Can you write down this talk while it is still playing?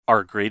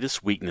Our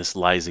greatest weakness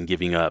lies in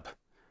giving up.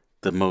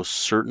 The most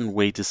certain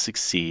way to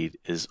succeed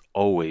is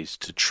always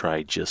to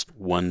try just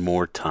one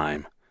more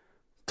time.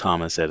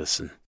 Thomas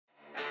Edison.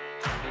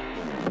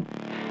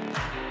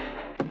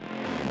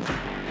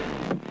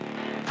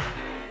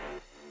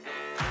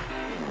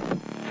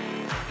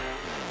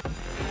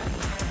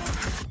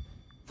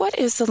 What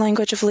is the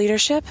language of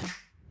leadership?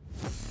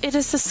 It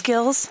is the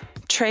skills,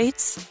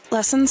 traits,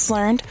 lessons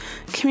learned,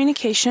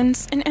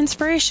 communications, and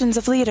inspirations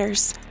of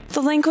leaders.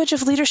 The Language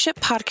of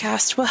Leadership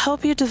podcast will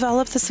help you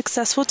develop the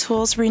successful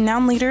tools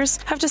renowned leaders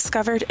have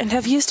discovered and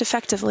have used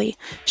effectively,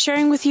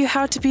 sharing with you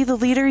how to be the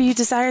leader you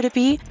desire to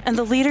be and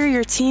the leader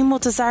your team will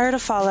desire to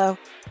follow.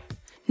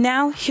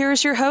 Now,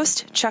 here's your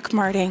host, Chuck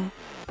Marting.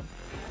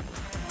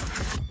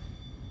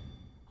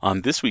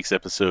 On this week's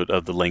episode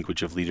of The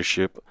Language of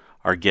Leadership,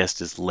 our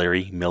guest is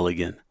Larry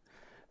Milligan.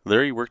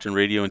 Larry worked in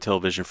radio and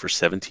television for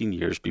 17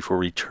 years before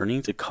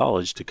returning to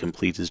college to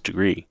complete his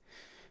degree.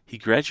 He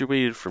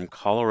graduated from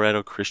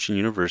Colorado Christian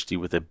University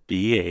with a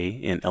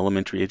BA in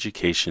elementary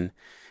education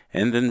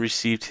and then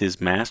received his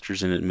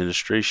master's in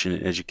administration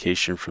and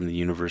education from the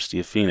University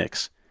of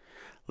Phoenix.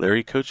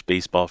 Larry coached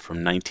baseball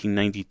from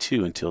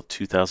 1992 until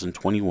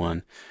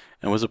 2021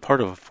 and was a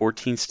part of a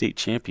 14-state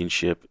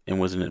championship and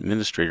was an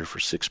administrator for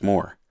 6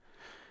 more.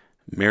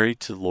 Married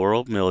to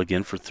Laurel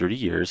Milligan for 30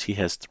 years, he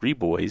has 3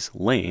 boys: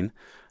 Lane,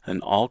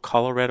 an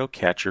all-Colorado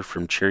catcher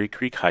from Cherry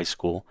Creek High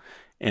School,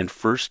 and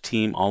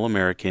first-team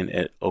All-American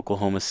at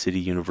Oklahoma City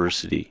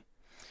University,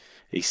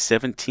 a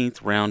 17th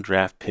round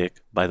draft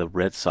pick by the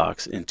Red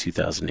Sox in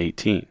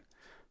 2018.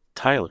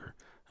 Tyler,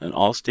 an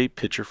all-state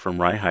pitcher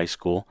from Rye High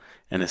School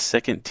and a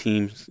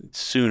second-team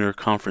Sooner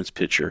Conference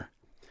pitcher.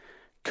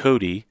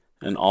 Cody,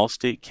 an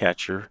all-state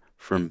catcher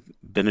from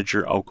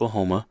Benninger,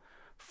 Oklahoma,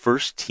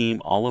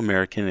 first-team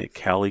All-American at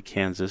Cowley,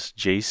 Kansas,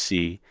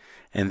 JC,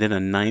 and then a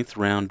 9th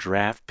round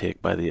draft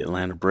pick by the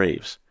Atlanta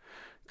Braves,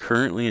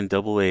 currently in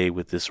Double-A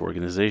with this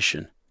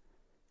organization.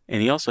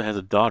 And he also has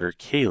a daughter,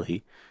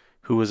 Kaylee,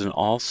 who was an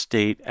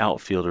all-state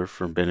outfielder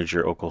from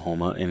Benninger,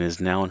 Oklahoma, and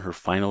is now in her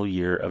final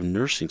year of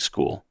nursing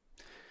school.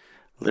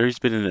 Larry's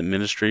been an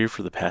administrator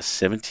for the past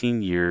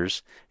 17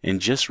 years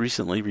and just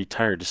recently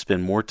retired to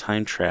spend more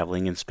time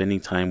traveling and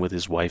spending time with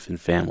his wife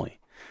and family.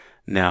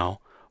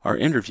 Now, our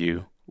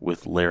interview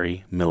with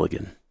Larry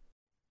Milligan.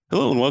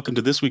 Hello and welcome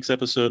to this week's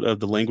episode of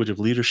The Language of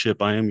Leadership.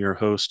 I am your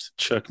host,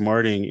 Chuck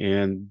Marting,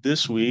 and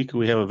this week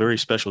we have a very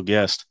special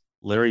guest,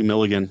 Larry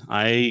Milligan.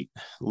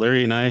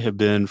 Larry and I have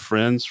been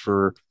friends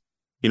for,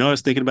 I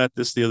was thinking about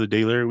this the other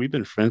day, Larry. We've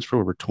been friends for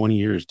over 20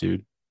 years,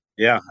 dude.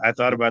 Yeah, I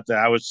thought about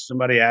that.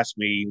 Somebody asked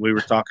me, we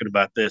were talking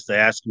about this. They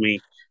asked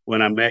me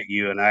when I met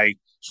you, and I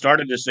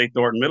started to say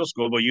Thornton Middle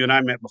School, but you and I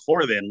met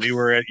before then. We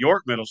were at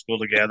York Middle School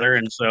together.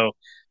 And so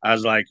I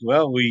was like,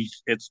 well,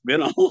 it's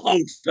been a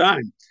long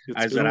time.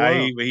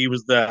 He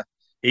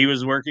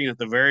was working at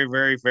the very,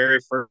 very, very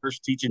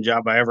first teaching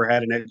job I ever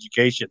had in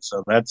education.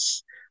 So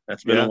that's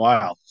been a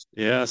while.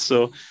 Yeah.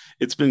 So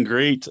it's been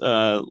great.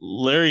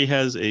 Larry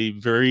has a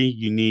very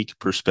unique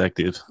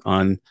perspective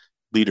on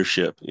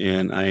leadership,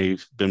 and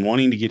I've been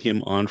wanting to get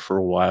him on for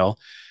a while.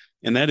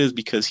 And that is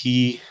because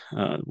he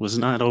was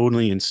not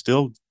only and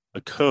still a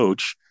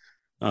coach,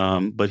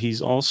 but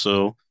he's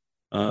also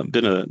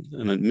been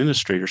an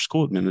administrator,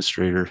 school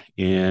administrator,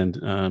 and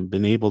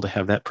been able to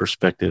have that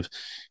perspective.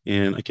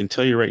 And I can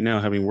tell you right now,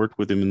 having worked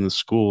with him in the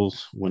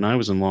schools when I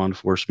was in law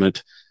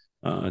enforcement,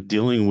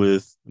 dealing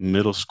with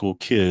middle school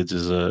kids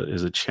is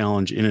a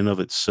challenge in and of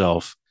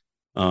itself.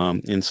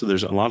 And so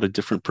there's a lot of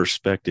different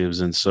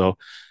perspectives. And so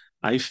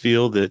I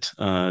feel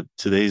that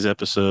today's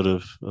episode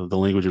of The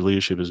Language of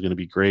Leadership is going to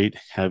be great,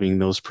 having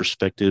those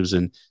perspectives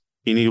and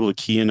being able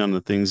to key in on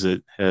the things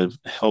that have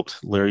helped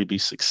Larry be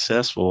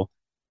successful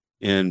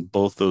in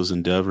both those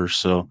endeavors.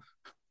 So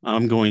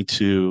I'm going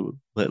to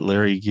let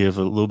Larry give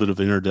a little bit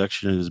of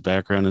introduction and his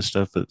background and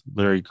stuff. But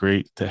Larry,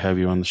 great to have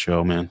you on the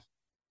show, man.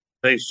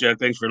 Thanks, Chuck.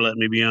 Thanks for letting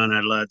me be on.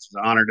 It's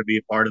an honor to be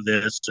a part of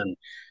this.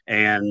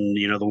 And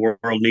the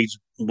world needs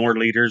more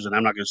leaders. And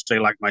I'm not going to say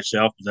like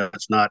myself, because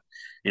that's not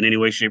in any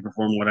way, shape, or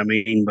form what I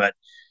mean. But,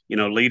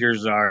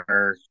 leaders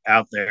are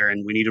out there,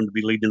 and we need them to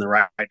be leading in the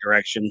right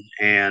direction.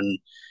 And,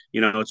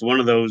 it's one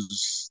of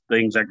those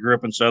things. I grew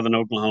up in southern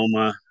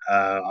Oklahoma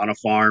on a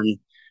farm,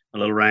 a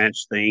little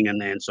ranch thing.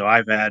 And so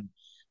I've had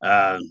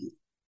I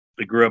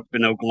grew up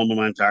in Oklahoma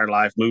my entire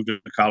life, moved to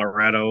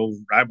Colorado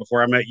right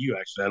before I met you.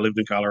 Actually, I lived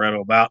in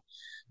Colorado about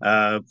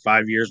 5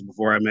 years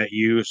before I met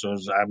you. So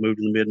I moved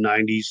in the mid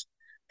 90s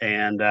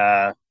and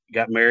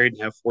got married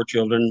and have 4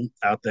 children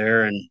out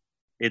there. And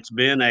it's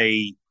been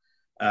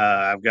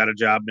I've got a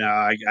job now.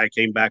 I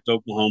came back to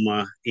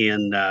Oklahoma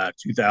in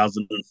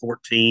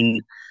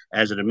 2014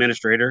 as an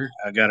administrator.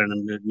 I got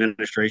an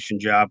administration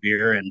job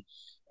here,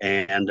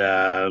 and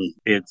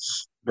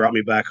it's brought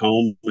me back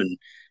home,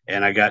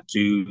 and I got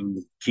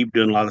to keep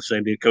doing a lot of the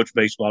same thing. Coach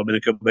baseball. I've been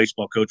a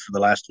baseball coach for the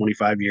last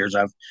 25 years.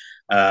 I've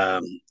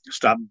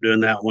stopped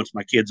doing that once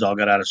my kids all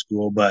got out of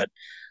school, but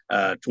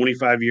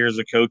 25 years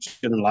of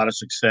coaching, a lot of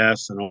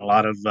success, and a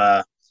lot of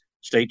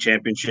state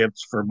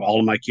championships for all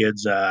of my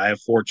kids. I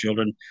have 4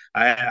 children.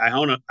 I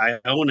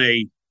own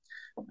a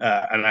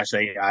and I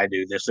say I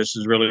do this. That's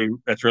really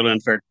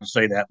unfair to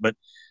say that, but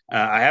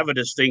I have a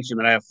distinction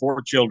that I have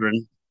 4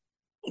 children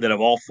that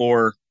have all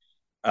four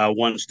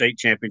won state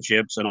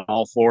championships, and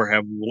all four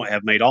have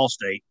made all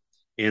state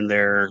in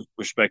their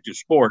respective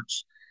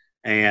sports,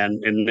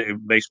 and in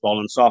baseball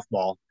and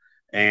softball,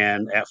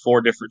 and at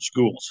 4 different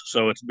schools.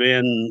 So it's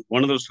been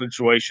one of those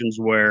situations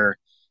where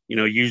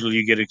usually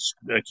you get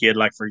a kid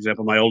like, for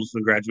example, my oldest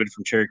one graduated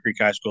from Cherry Creek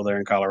High School there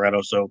in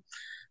Colorado. So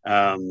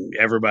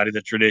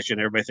the tradition,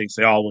 everybody thinks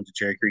they all went to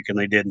Cherry Creek, and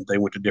they didn't. They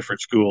went to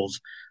different schools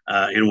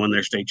and won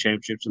their state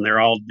championships, and they're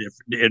all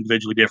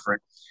individually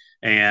different.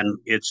 And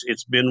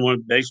it's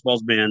been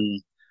baseball's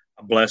been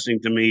a blessing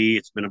to me.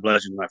 It's been a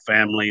blessing to my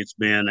family. It's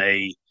been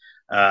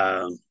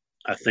uh,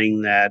 a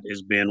thing that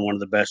has been one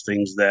of the best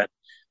things that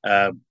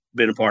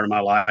been a part of my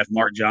life.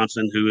 Mark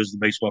Johnson, who is the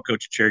baseball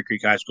coach at Cherry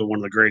Creek High School, one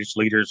of the greatest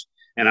leaders,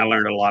 and I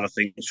learned a lot of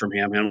things from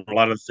him, and a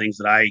lot of the things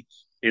that I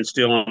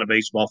instill on a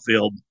baseball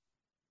field,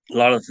 a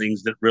lot of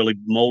things that really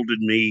molded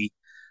me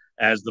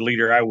as the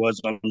leader I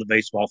was on the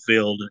baseball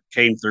field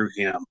came through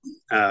him.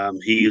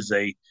 He is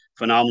a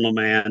phenomenal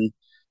man,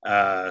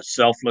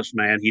 selfless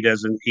man.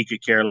 He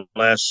could care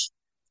less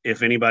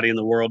if anybody in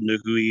the world knew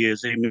who he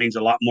is. It means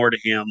a lot more to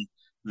him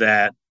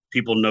that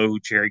people know who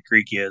Cherry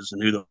Creek is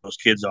and who those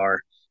kids are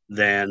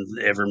than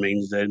ever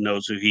means that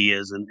knows who he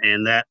is.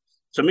 And that,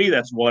 to me,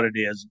 that's what it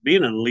is.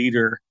 Being a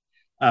leader,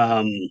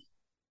 um,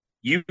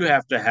 you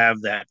have to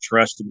have that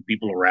trust in the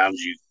people around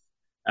you.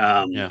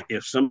 Yeah.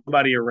 If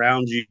somebody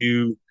around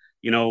you,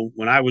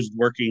 when I was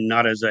working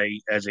not as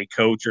a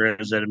coach or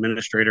as an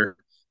administrator,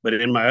 but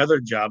in my other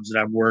jobs that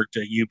I've worked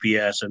at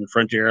UPS and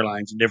Frontier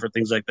Airlines and different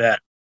things like that,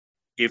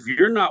 if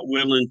you're not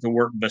willing to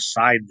work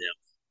beside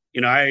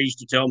them, I used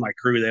to tell my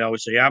crew, they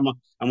always say, I'm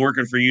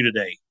working for you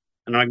today.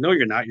 And I'm like, no,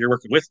 you're not. You're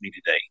working with me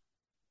today.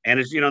 And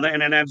it's,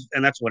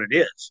 and that's what it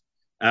is.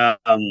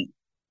 Um,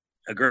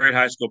 a great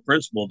high school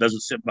principal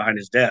doesn't sit behind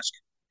his desk.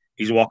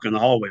 He's walking the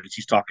hallways.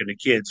 He's talking to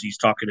kids. He's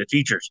talking to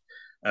teachers.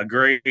 A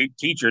great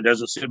teacher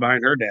doesn't sit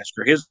behind her desk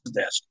or his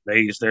desk.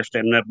 They're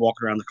standing up,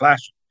 walking around the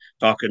classroom,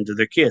 talking to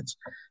their kids.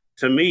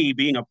 To me,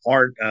 being a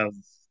part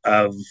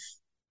of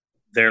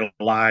their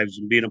lives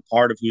and being a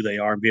part of who they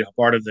are and being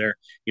a part of their,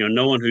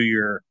 knowing who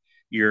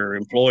your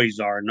employees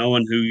are,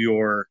 knowing who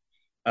your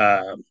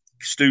uh,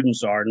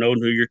 students are, knowing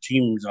who your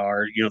teams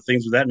are,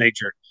 things of that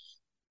nature.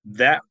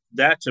 That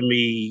to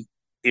me,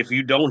 if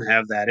you don't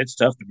have that, it's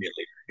tough to be a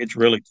leader. It's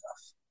really tough.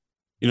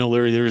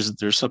 Larry,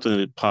 there's something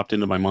that popped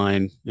into my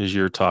mind as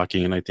you're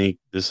talking, and I think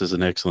this is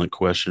an excellent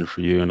question for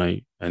you. And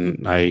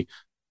I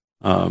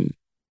um,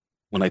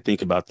 when I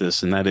think about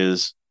this, and that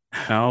is,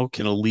 how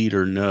can a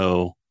leader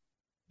know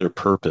their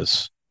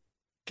purpose?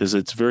 Because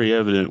it's very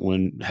evident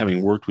when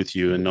having worked with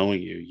you and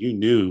knowing you, you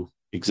knew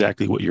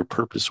exactly what your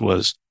purpose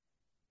was.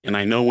 And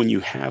I know when you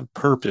have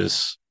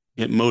purpose,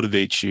 it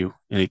motivates you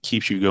and it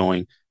keeps you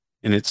going,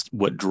 and it's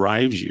what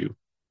drives you.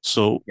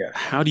 So Yeah.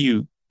 how do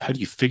you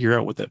figure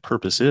out what that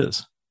purpose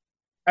is?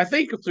 I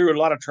think through a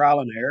lot of trial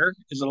and error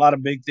is a lot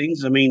of big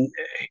things. I mean,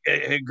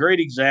 a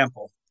great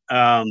example,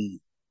 and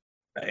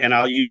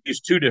I'll use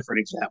 2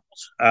 different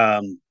examples.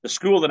 The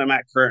school that I'm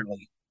at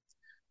currently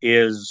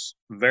is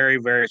very,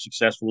 very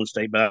successful in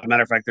state. But as a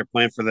matter of fact, they're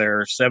playing for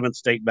their 7th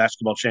state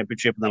basketball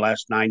championship in the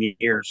last 9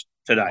 years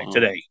Wow.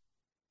 today.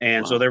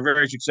 And so Wow. they're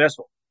very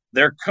successful.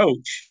 Their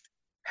coach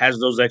has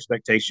those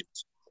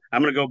expectations.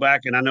 I'm going to go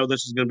back, and I know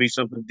this is going to be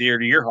something dear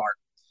to your heart.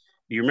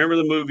 You remember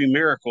the movie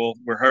Miracle,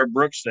 where Herb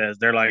Brooks says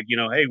they're like,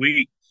 hey,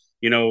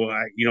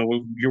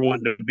 you're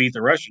wanting to beat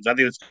the Russians. I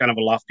think it's kind of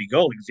a lofty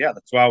goal. Because yeah,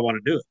 that's why I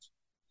want to do it.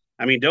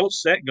 I mean, don't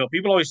set go.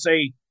 People always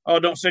say, oh,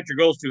 don't set your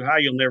goals too high,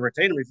 you'll never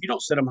attain them. If you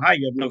don't set them high,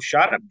 you have no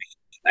shot at being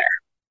there.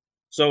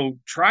 So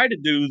try to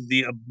do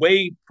the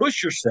way,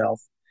 push yourself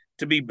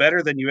to be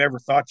better than you ever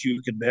thought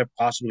you could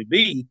possibly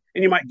be,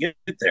 and you might get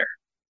there.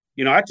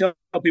 I tell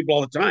people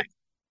all the time,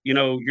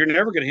 you're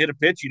never going to hit a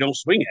pitch you don't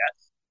swing at.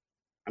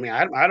 I mean,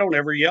 I don't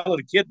ever yell at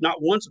a kid. Not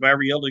once have I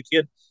ever yelled at a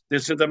kid.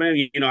 This since I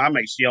mean, I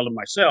may yell at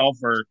myself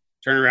or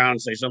turn around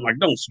and say something like,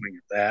 "Don't swing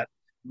at that."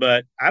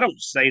 But I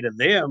don't say to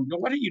them,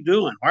 "What are you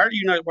doing? Why are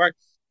you not?" Why?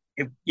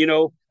 If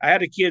I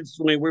had a kid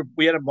when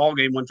we had a ball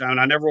game one time, and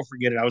I never will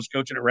forget it. I was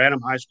coaching at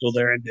Random High School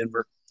there in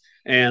Denver,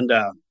 and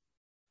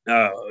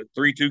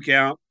 3-2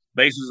 count,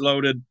 bases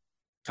loaded,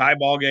 tie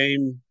ball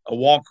game, a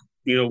walk.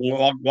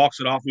 Walks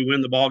it off. We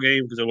win the ball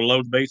game because it was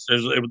load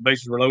bases. It was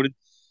bases were loaded,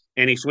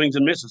 and he swings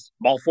and misses.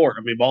 Ball four.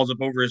 I mean, ball's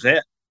up over his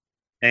head.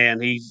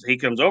 And he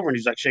comes over and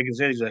he's like shaking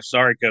his head. He's like,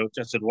 "Sorry, coach."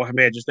 I said, "Well,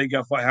 man, just think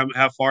how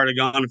far it had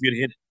gone if you'd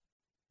hit it."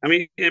 I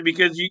mean,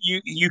 because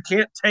you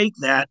can't take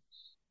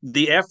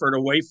the effort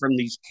away from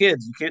these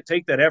kids. You can't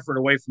take that effort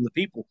away from the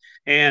people.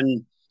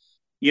 And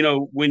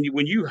when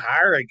you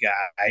hire a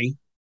guy,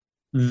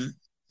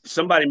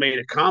 somebody made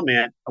a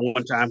comment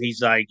one time.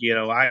 He's like,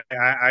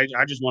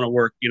 I just want to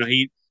work.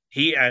 We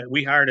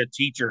hired a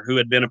teacher who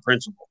had been a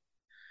principal,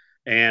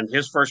 and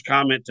his first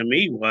comment to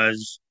me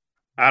was,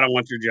 "I don't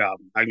want your job.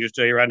 I can just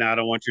tell you right now, I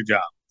don't want your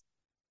job."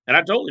 And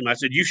I told him, I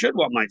said, you should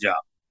want my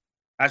job.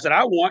 I said,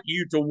 I want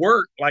you to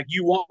work like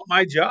you want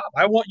my job.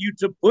 I want you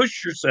to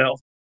push yourself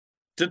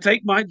to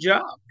take my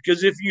job,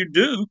 because if you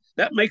do,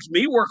 that makes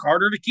me work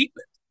harder to keep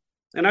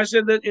it. And I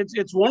said that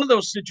it's one of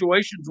those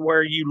situations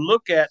where you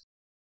look at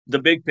the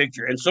big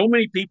picture, and so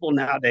many people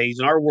nowadays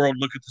in our world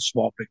look at the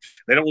small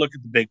picture. They don't look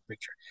at the big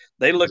picture.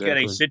 They look at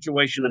a Exactly.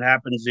 situation that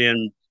happens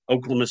in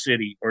Oklahoma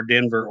City or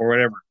Denver or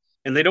whatever,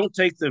 and they don't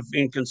take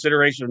in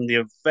consideration the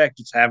effect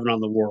it's having on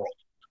the world.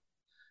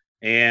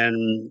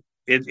 And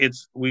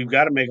it's we've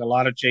got to make a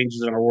lot of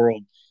changes in our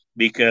world,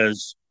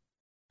 because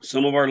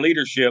some of our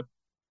leadership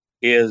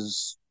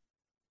is,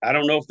 I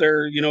don't know if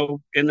they're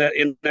in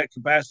that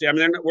capacity. I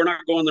mean, we're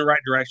not going the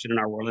right direction in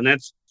our world, and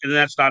that's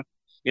not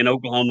in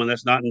Oklahoma.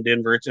 That's not in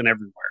Denver. It's in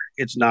everywhere.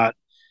 It's not,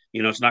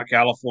 it's not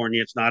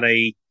California. It's not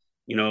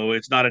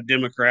it's not a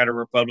Democrat or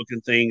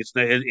Republican thing.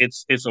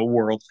 It's a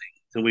world thing,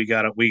 and we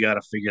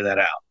gotta figure that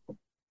out.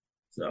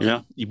 So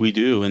Yeah, we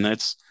do, and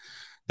that's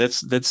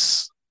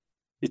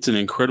it's an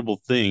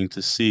incredible thing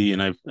to see,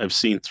 and I've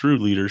seen through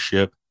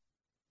leadership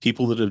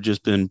people that have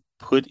just been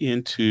put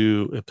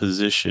into a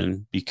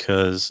position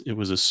because it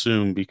was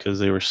assumed because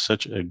they were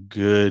such a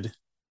good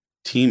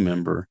team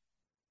member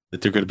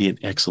that they're going to be an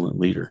excellent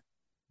leader.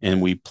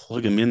 And we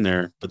plug them in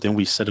there, but then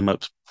we set them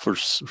up for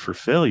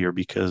failure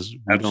because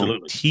we don't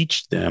absolutely,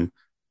 teach them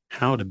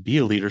how to be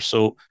a leader.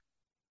 So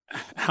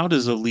how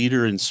does a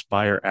leader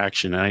inspire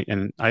action?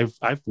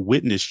 I've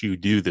witnessed you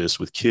do this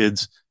with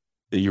kids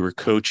that you were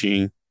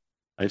coaching.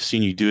 I've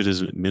seen you do it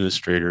as an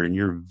administrator, and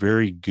you're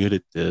very good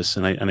at this.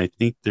 And I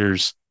think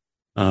there's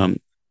um,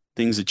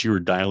 things that you were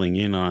dialing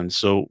in on.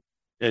 So,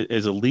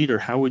 as a leader,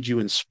 how would you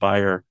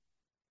inspire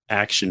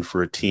action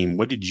for a team?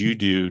 What did you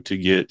do to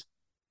get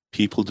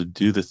people to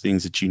do the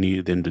things that you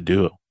needed them to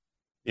do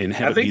and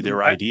have I it be think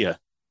their I, idea?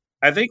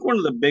 I think one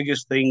of the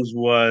biggest things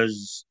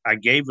was I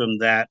gave them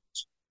that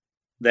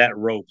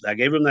rope. I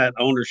gave them that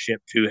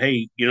ownership to,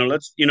 hey,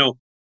 let's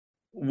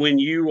when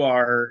you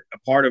are a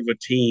part of a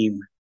team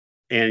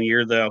and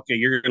you're going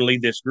to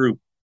lead this group,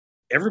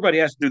 everybody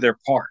has to do their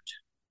part.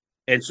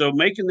 And so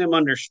making them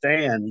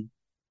understand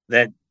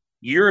that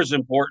you're as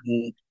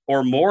important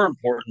or more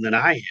important than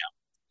I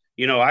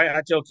am.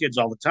 I tell kids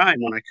all the time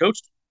when I coach,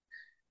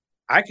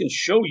 I can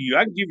show you,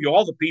 I can give you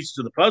all the pieces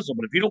of the puzzle,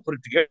 but if you don't put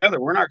it together,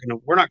 we're not gonna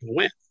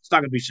win. It's not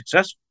gonna be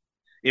successful.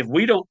 If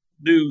we don't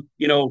do,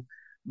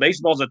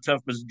 baseball's a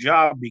tough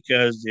job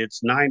because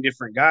it's nine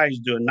different guys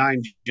doing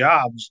nine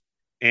jobs.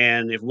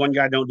 And if one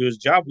guy don't do his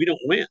job, we don't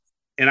win.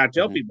 And I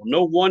tell Mhm. people,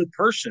 no one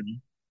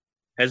person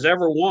has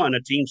ever won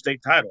a team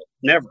state title.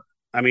 Never.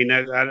 I mean,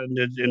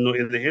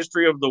 in the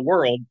history of the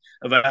world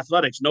of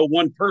athletics, no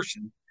one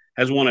person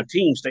has won a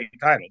team state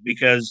title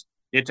because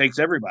it takes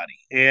everybody.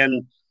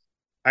 And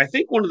I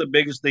think one of the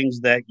biggest things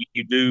that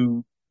you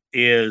do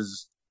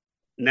is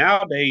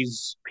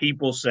nowadays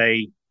people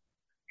say,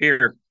 here's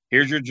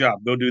your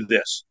job, go do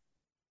this,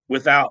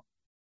 without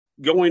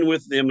going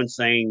with them and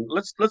saying,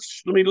 let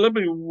me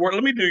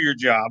do your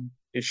job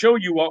and show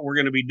you what we're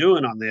going to be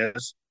doing on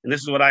this, and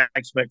this is what I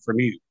expect from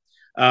you.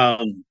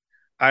 Um,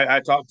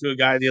 I talked to a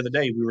guy the other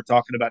day. We were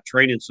talking about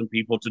training some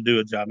people to do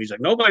a job. He's like,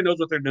 nobody knows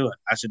what they're doing.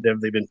 I said, have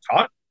they been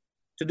taught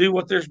to do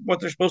what they're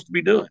supposed to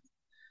be doing?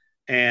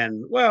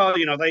 And well,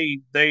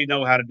 they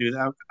know how to do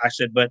that. I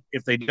said, but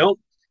if they don't,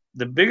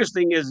 the biggest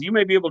thing is you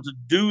may be able to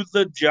do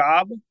the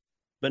job,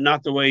 but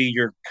not the way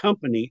your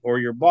company or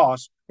your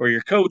boss or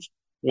your coach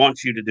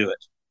wants you to do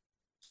it.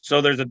 So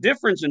there's a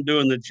difference in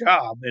doing the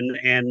job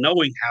and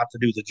knowing how to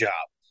do the job.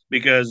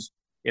 Because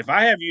if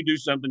I have you do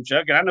something,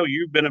 Chuck, and I know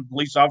you've been a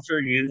police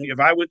officer, if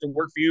I went to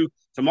work for you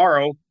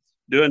tomorrow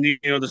doing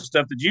the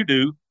stuff that you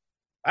do,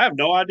 I have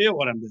no idea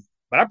what I'm doing,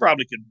 but I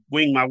probably could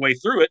wing my way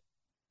through it,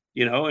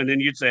 and then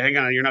you'd say, hang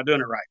on, you're not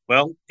doing it right.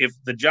 Well, if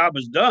the job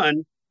is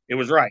done, it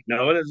was right.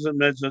 No, it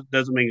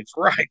doesn't mean it's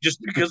right just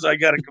because I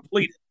got to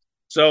complete it.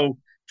 So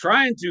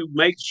trying to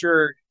make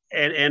sure,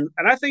 and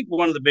I think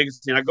one of the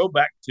biggest things, I go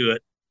back to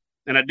it,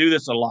 and I do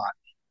this a lot,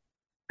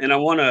 and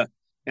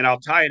I'll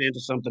tie it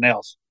into something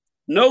else.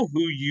 Know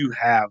who you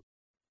have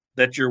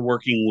that you're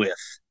working with.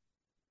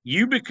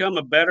 You become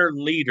a better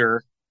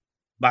leader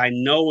by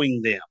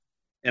knowing them.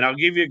 And I'll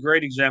give you a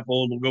great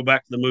example. We'll go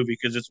back to the movie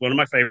because it's one of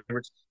my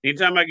favorites.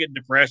 Anytime I get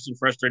depressed and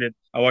frustrated,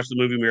 I watch the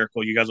movie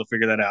Miracle. You guys will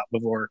figure that out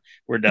before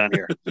we're done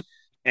here.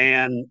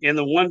 And in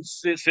the one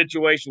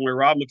situation where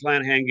Rob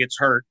McClanahan gets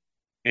hurt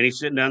and he's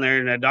sitting down there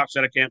and the doc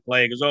said, I can't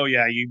play. He goes, oh,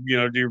 yeah,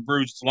 you're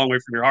bruised. It's a long way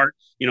from your heart.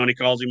 And he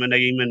calls him a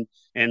name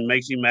and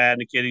makes him mad.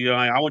 And the kid,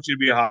 I want you to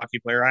be a hockey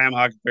player. I am a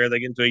hockey player. They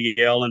get into a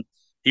yell and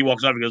he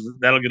walks up and goes,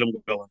 that'll get them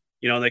going.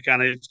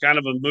 It's kind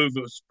of a move.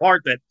 It was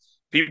part that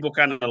people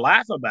kind of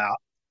laugh about.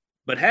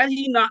 But had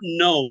he not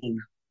known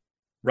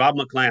Rob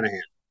McClanahan,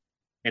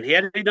 and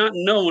had he not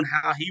known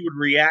how he would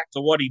react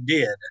to what he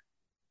did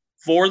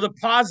for the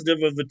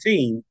positive of the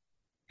team,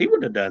 he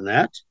wouldn't have done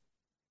that.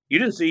 You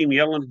didn't see him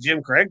yelling at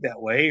Jim Craig that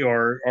way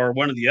or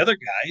one of the other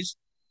guys.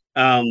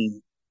 Um,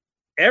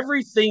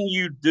 Everything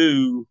you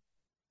do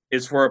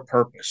is for a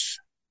purpose.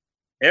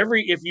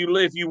 If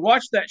you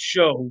watch that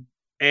show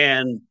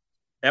and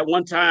At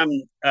one time,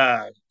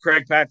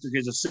 Craig Patrick,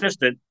 his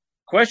assistant,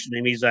 questioned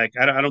him. He's like,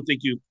 I don't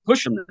think you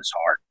push him this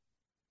hard.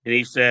 And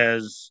he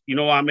says, you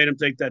know why I made him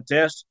take that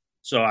test?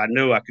 So I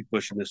knew I could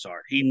push him this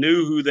hard. He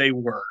knew who they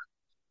were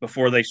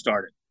before they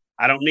started.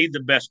 I don't need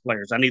the best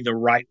players. I need the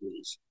right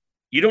ones.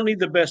 You don't need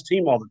the best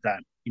team all the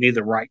time. You need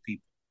the right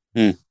people.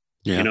 Mm,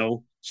 yeah. You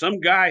know, some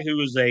guy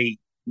who is a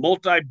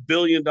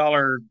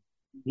multi-billion-dollar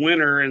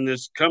winner in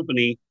this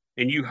company,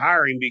 and you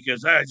hire him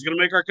because he's going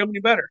to make our company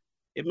better.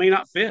 It may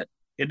not fit.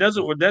 It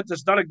doesn't.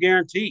 That's not a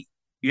guarantee.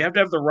 You have to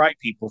have the right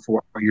people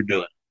for what you're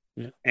doing.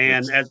 Yeah,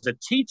 and as a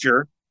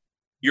teacher,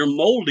 you're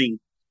molding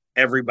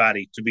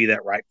everybody to be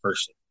that right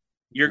person.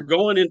 You're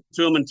going into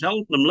them and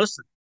telling them,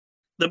 listen,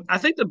 I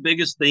think the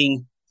biggest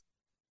thing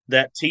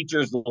that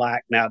teachers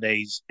lack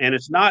nowadays, and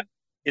it's not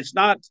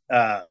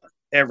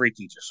every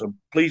teacher. So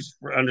please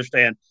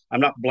understand, I'm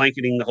not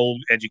blanketing the whole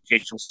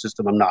educational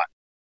system. I'm not,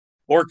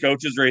 or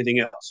coaches or anything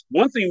else.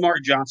 One thing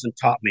Mark Johnson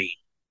taught me,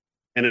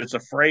 and it's a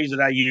phrase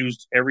that I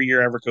used every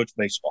year I ever coached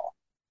baseball.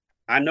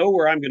 I know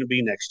where I'm going to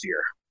be next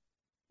year.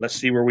 Let's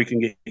see where we can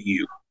get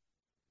you.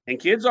 And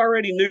kids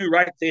already knew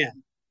right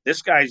then,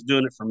 this guy's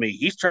doing it for me.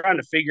 He's trying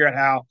to figure out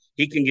how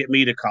he can get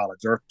me to college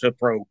or to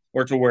pro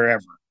or to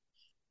wherever.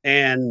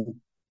 And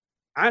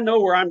I know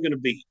where I'm going to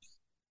be.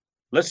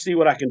 Let's see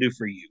what I can do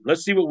for you.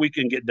 Let's see what we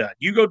can get done.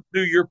 You go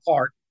do your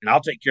part, and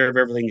I'll take care of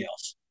everything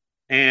else.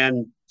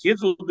 And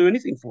kids will do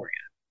anything for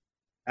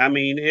you. I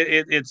mean,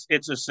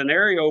 it's a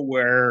scenario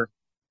where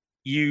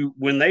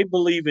when they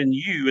believe in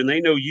you and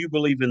they know you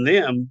believe in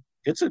them,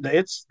 that's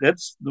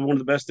one of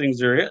the best things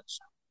there is.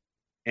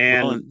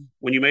 And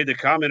when you made the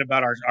comment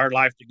about our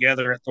life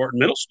together at Thornton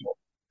Middle School,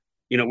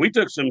 we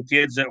took some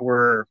kids that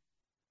were,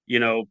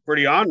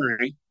 pretty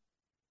ornery,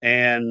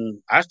 and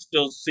I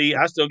still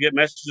get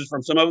messages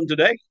from some of them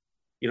today.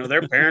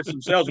 Their parents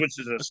themselves, which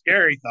is a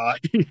scary thought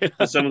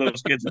to some of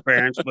those kids'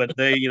 parents, but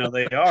they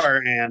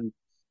are, and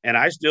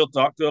I still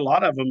talk to a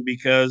lot of them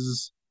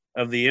because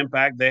of the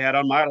impact they had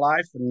on my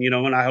life,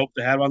 and I hope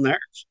to have on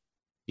theirs.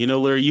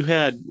 Larry, you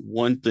had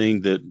one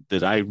thing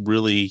that I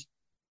really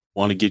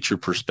want to get your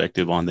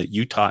perspective on that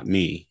you taught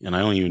me, and I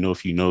don't even know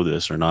if you know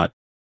this or not,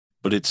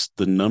 but it's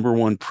the number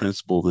one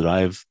principle that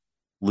I've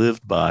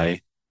lived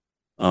by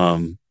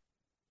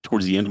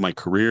towards the end of my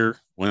career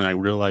when I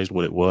realized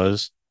what it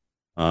was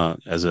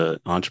as an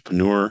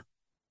entrepreneur,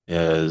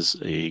 as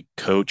a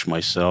coach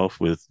myself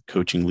with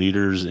coaching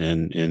leaders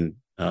and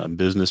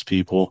business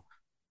people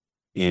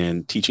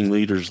and teaching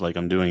leaders like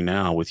I'm doing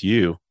now with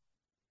you.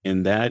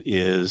 And that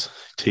is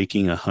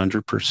taking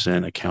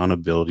 100%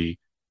 accountability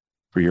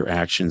for your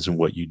actions and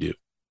what you do.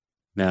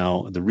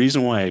 Now, the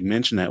reason why I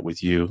mention that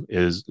with you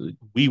is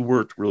we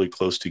worked really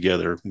close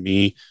together,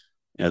 me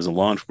as a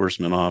law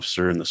enforcement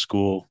officer in the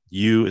school,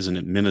 you as an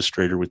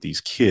administrator with these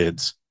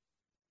kids,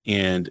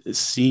 and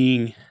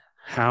seeing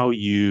how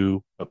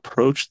you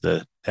approach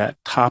that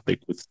topic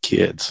with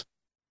kids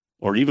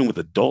or even with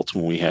adults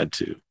when we had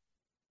to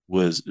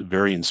was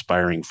very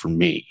inspiring for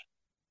me,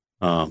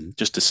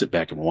 just to sit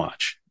back and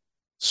watch.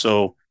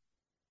 So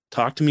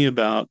talk to me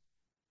about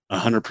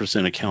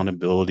 100%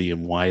 accountability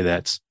and why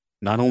that's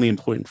not only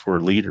important for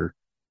a leader,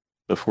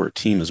 but for a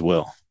team as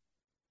well.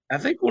 I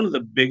think one of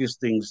the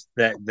biggest things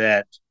that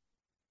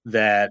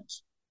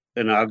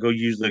and I'll go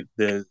use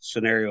the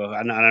scenario.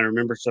 And I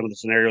remember some of the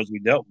scenarios we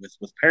dealt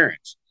with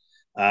parents.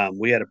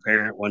 We had a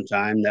parent one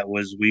time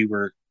we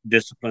were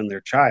disciplining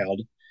their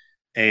child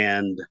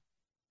and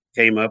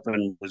came up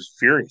and was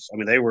furious. I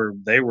mean, they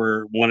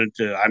were wanted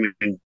to,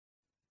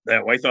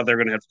 that way thought they were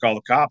going to have to call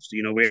the cops.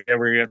 We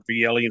ever have to be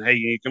yelling, hey,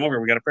 you come over,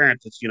 we got a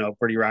parent that's,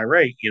 pretty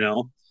irate,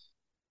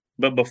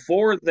 But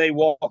before they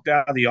walked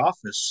out of the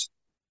office,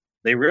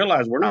 they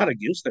realized we're not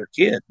against their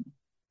kid.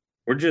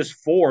 We're just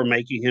for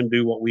making him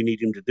do what we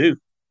need him to do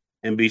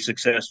and be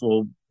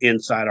successful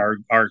inside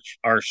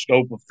our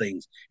scope of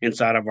things,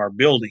 inside of our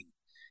building.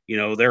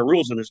 There are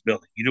rules in this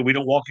building. We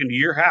don't walk into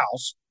your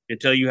house and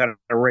tell you how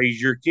to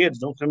raise your kids.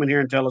 Don't come in here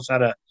and tell us how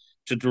to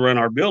run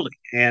our building.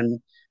 And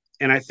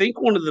I think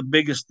one of the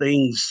biggest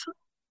things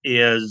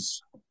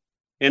is,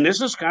 and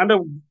this is kind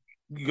of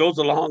goes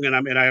along, and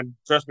I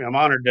trust me, I'm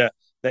honored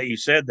that you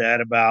said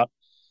that about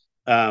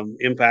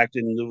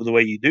impacting the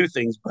way you do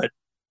things, but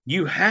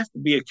you have to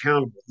be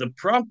accountable.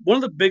 One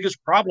of the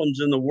biggest problems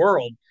in the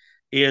world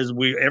is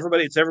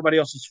it's everybody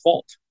else's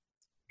fault.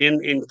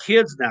 In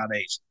kids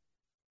nowadays,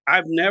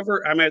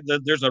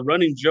 there's a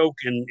running joke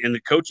in the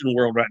coaching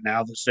world right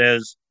now that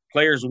says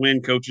players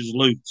win, coaches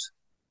lose.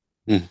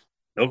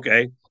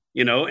 Okay,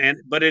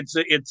 but that's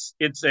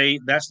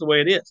the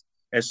way it is.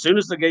 As soon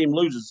as the game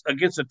loses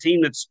against a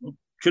team that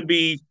could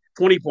be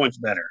 20 points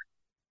better,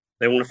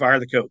 they want to fire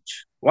the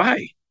coach.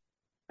 Why?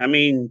 I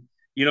mean,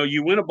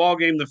 you win a ball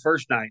game the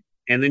first night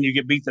and then you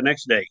get beat the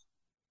next day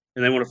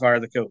and they want to fire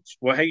the coach.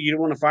 Well, hey, you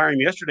didn't want to fire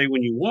him yesterday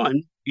when you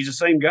won. He's the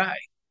same guy.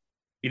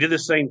 He did the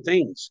same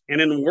things.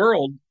 And in the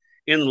world,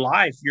 in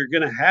life, you're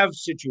going to have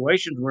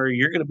situations where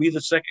you're going to be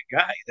the second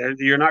guy.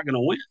 You're not going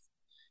to win.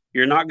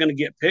 You're not going to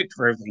get picked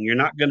for everything. You're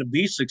not going to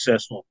be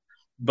successful.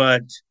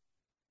 But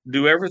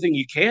do everything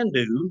you can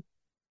do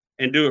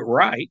and do it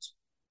right,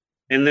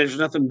 and there's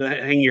nothing to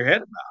hang your head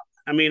about.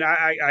 I mean,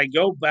 I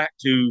go back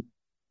to,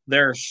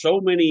 there are so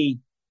many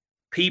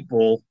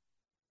people,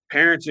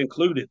 parents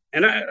included,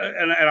 and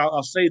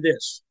I'll say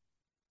this: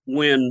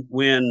 when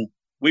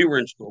we were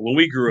in school, when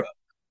we grew up,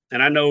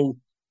 and I know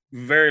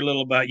very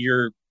little about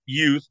your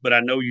youth, but I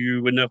know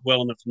you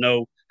well enough to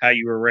know how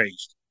you were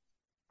raised.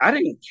 I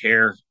didn't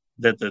care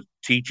that the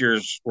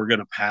teachers were going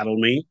to paddle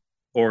me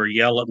or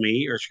yell at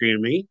me or scream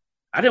at me.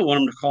 I didn't want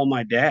them to call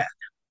my dad.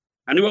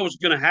 I knew what was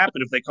going to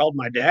happen if they called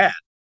my dad.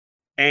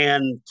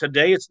 And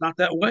today it's not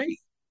that way.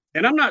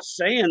 And I'm not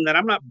saying that,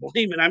 I'm not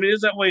blaming. I mean, it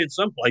is that way in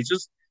some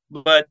places,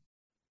 but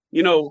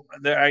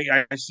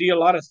I see a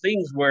lot of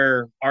things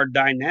where our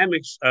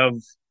dynamics of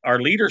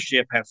our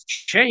leadership have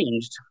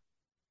changed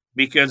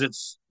because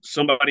it's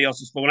somebody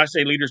else's. But when I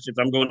say leadership,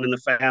 I'm going in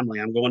the family,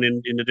 I'm going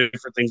into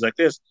different things like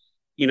this.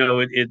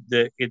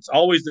 It's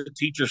always the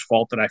teacher's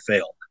fault that I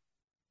failed.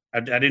 I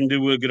didn't do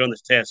really good on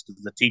this test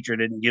because the teacher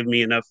didn't give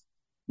me enough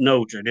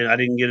notes, or I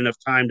didn't get enough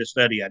time to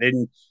study. I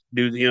didn't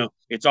do,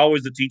 it's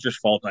always the teacher's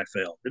fault I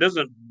failed. It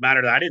doesn't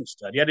matter that I didn't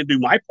study. I didn't do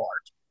my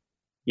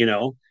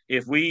part.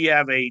 If we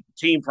have a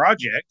team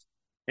project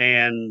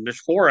and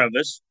there's four of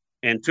us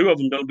and two of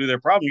them don't do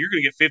their problem, you're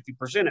going to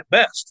get 50% at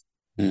best.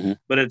 Mm-hmm.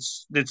 But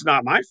it's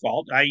not my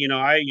fault. I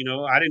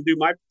didn't do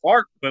my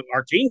part, but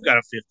our team got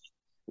a 50.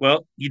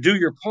 Well, you do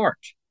your part.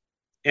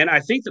 And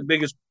I think the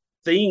biggest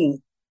thing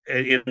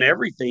in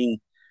everything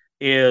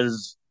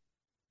is,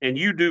 and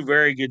you do a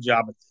very good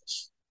job at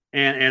this,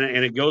 and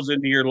it goes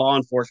into your law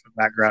enforcement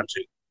background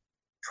too.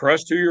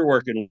 Trust who you're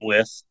working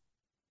with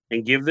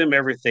and give them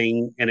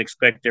everything and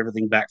expect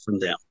everything back from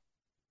them.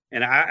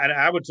 And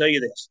I would tell you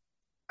this: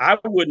 I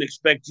wouldn't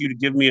expect you to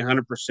give me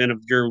 100%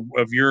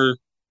 of your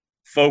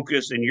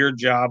focus and your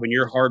job and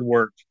your hard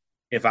work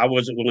if I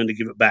wasn't willing to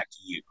give it back to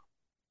you.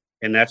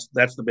 And that's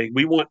the big.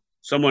 We want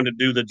someone to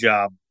do the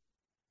job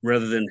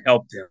rather than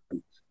help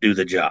them do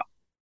the job.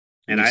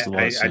 And I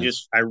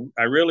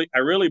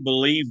really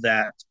believe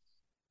that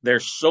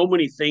there's so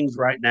many things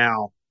right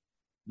now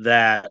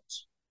that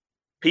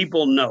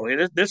people know.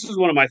 This is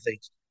one of my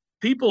things.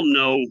 People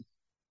know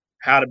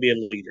how to be a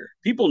leader.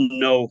 People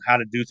know how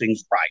to do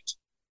things right.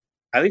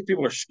 I think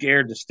people are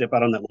scared to step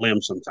out on that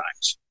limb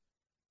sometimes.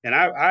 And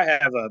I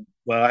have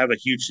a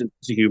huge sense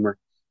of humor.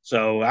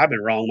 So I've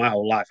been wrong my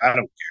whole life. I don't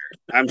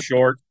care. I'm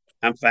short.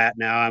 I'm fat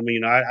now. I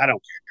mean, I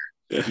don't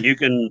care. You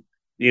can,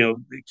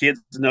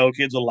 kids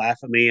will laugh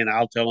at me and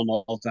I'll tell them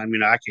all the time,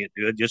 I can't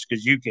do it. Just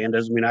because you can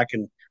doesn't mean I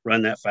can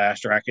run that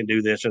fast or I can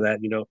do this or that.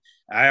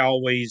 I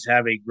always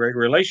have a great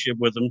relationship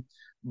with them,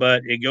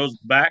 but it goes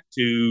back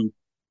to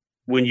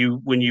when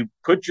you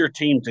put your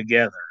team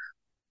together,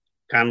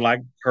 kind of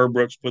like Herb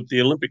Brooks put the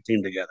Olympic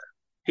team together.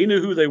 He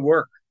knew who they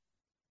were.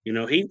 He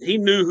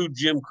knew who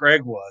Jim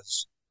Craig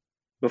was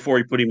before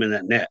he put him in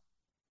that net.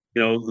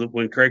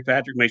 When Craig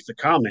Patrick makes the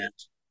comment,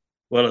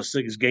 well,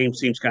 his game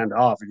seems kind of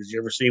off, because you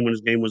ever seen when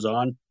his game was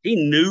on? He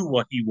knew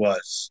what he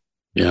was.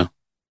 Yeah.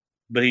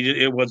 But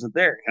it wasn't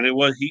there. And he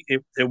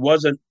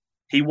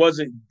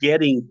wasn't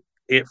getting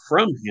it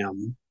from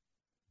him,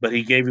 but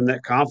he gave him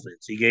that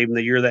confidence. He gave him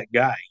you're that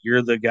guy.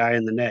 You're the guy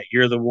in the net.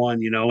 You're the one,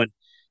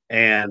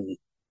 and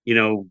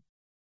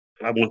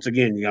once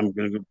again, I'm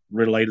going to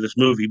relate to this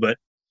movie, but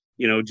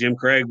Jim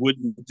Craig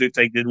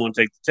didn't want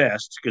to take the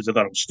test because they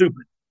thought it was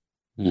stupid.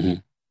 Mm-hmm.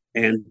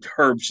 And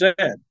Herb said,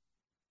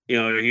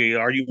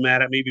 are you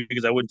mad at me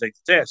because I wouldn't take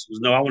the test? He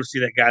goes, no, I want to see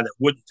that guy that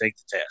wouldn't take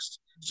the test.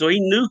 So he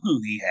knew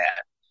who he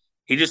had.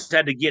 He just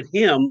had to get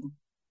him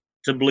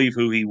to believe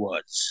who he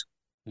was.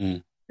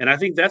 Mm. And I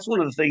think that's one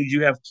of the things.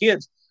 You have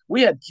kids.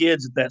 We had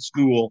kids at that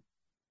school,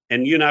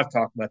 and you and I've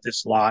talked about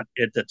this a lot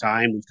at the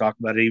time. We've talked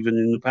about it even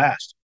in the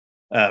past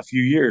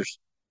few years.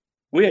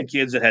 We had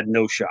kids that had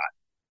no shot.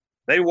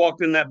 They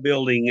walked in that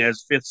building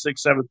as fifth,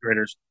 sixth, seventh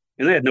graders,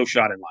 and they had no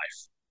shot in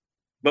life.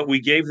 But we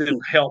gave them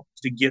help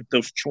to get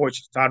those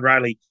choices. Todd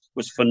Riley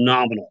was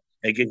phenomenal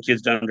at getting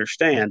kids to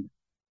understand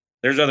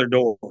there's other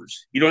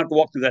doors. You don't have to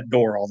walk through that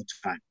door all the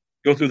time.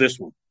 Go through this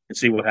one and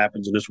see what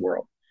happens in this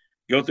world.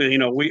 Go through,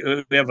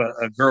 we have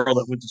a girl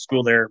that went to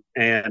school there,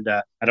 and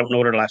I don't know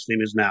what her last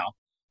name is now.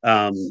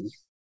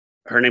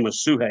 Her name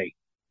was Suhei.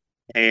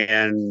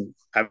 And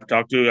I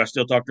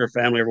still talk to her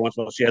family every once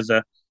in a while. She has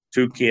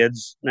two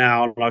kids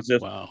now.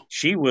 Wow.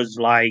 She was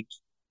like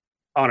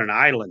on an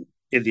island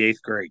in the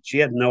eighth grade. She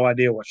had no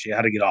idea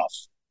how to get off.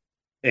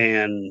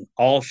 And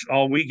all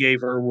we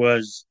gave her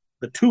was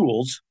the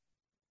tools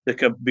that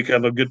could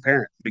become a good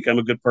parent, become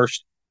a good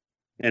person.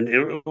 And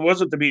it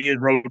wasn't to be a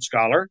Rhodes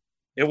Scholar.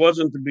 It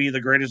wasn't to be the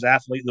greatest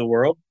athlete in the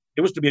world.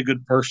 It was to be a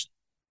good person.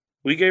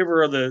 We gave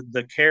her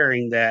the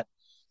caring that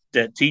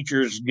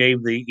teachers gave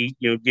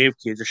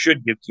kids, or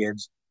should give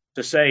kids,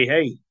 to say,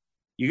 hey,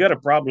 you got a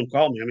problem,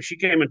 call me. I mean, she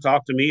came and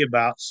talked to me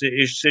about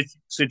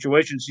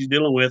situations she's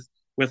dealing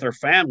with her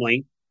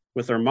family,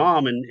 with her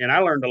mom, and I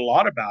learned a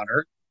lot about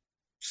her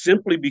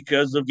simply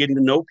because of getting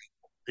to know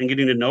people and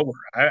getting to know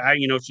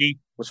her. She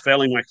was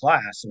failing my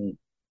class, and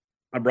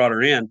I brought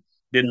her in,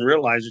 didn't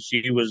realize that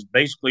she was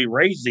basically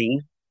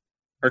raising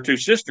her two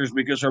sisters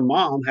because her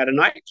mom had a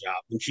night job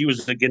and she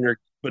was putting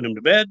them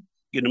to bed,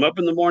 getting them up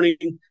in the morning,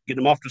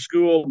 getting them off to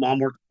school. Mom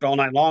worked all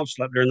night long,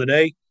 slept during the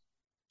day.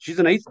 She's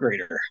an eighth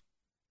grader.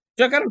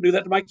 I got to do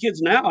that to my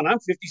kids now, and I'm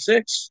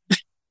 56.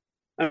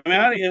 I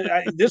mean,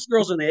 this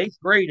girl's in the eighth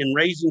grade and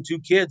raising two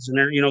kids, and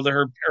they're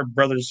her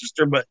brother and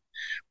sister. But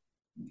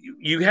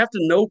you have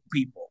to know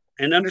people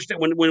and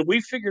understand. When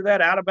we figured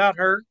that out about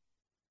her,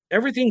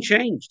 everything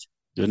changed,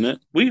 didn't it?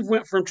 We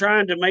went from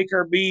trying to make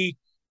her be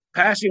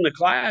passing the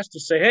class to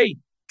say, "Hey,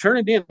 turn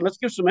it in. Let's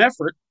give some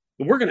effort.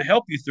 And we're going to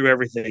help you through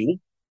everything,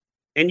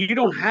 and you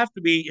don't have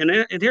to be."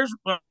 And here's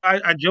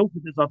I joke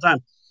with this all the time.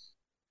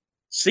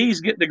 C's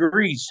get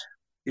degrees.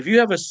 If you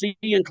have a C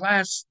in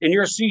class and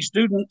you're a C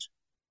student,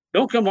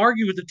 don't come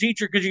argue with the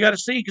teacher because you got a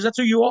C, because that's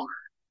who you are.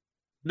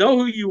 Know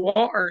who you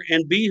are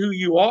and be who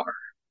you are.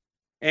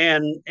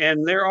 And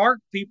there are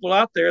people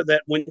out there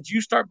that when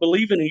you start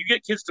believing and you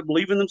get kids to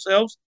believe in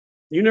themselves,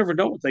 you never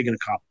know what they can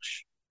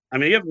accomplish. I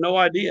mean, you have no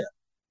idea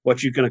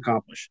what you can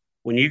accomplish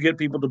when you get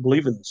people to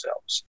believe in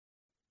themselves.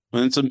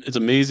 Well, it's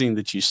amazing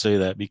that you say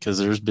that, because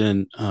there's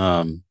been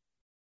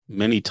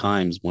many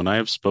times when I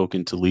have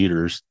spoken to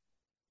leaders,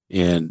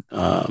 and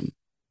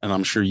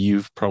I'm sure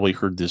you've probably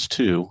heard this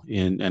too.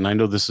 And I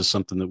know this is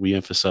something that we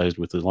emphasized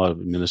with a lot of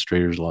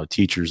administrators, a lot of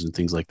teachers and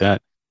things like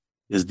that,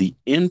 is the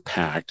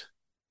impact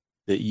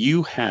that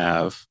you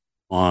have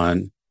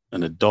on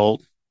an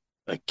adult,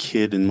 a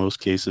kid in most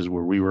cases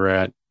where we were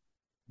at,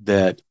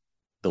 that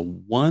the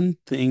one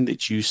thing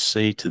that you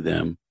say to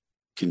them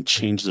can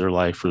change their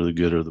life for the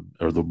good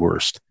or the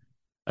worst.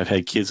 I've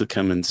had kids that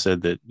come and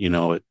said that,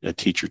 a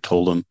teacher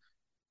told them,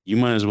 you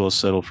might as well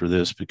settle for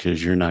this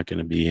because you're not going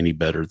to be any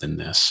better than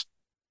this.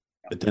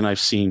 But then I've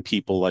seen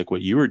people like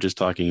what you were just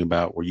talking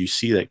about, where you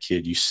see that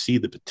kid, you see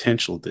the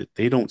potential that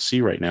they don't see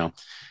right now.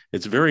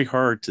 It's very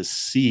hard to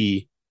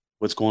see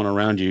what's going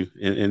around you.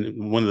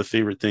 And one of the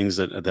favorite things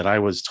that I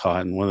was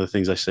taught, and one of the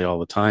things I say all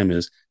the time,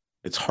 is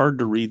it's hard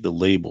to read the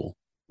label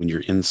when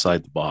you're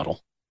inside the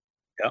bottle.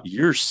 Yep.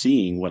 You're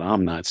seeing what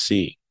I'm not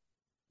seeing.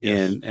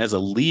 Yes. And as a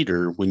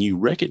leader, when you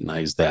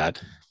recognize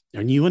that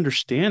and you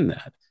understand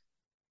that,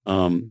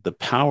 the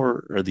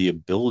power or the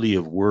ability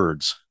of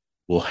words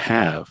will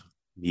have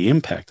the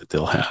impact that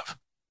they'll have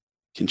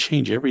can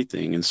change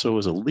everything. And so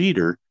as a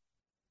leader,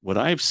 what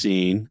I've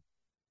seen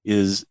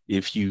is,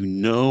 if you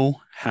know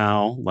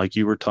how, like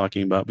you were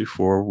talking about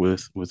before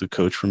with a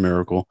coach from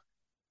Miracle,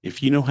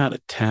 if you know how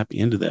to tap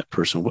into that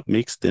person, what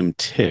makes them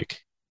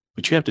tick,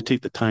 but you have to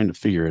take the time to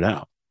figure it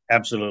out.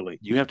 Absolutely.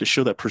 You have to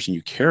show that person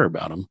you care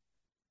about them,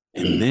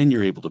 and then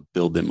you're able to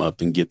build them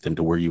up and get them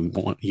to where you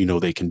want,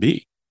 they can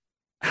be.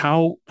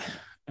 How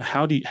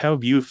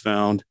have you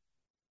found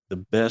the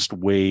best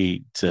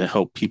way to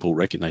help people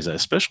recognize that,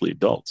 especially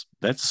adults?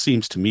 That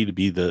seems to me to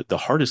be the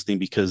hardest thing,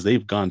 because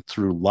they've gone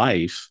through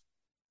life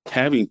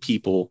having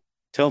people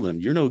tell them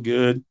you're no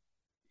good,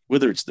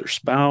 whether it's their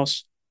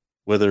spouse,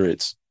 whether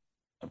it's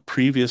a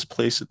previous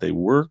place that they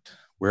worked,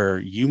 where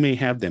you may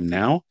have them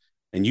now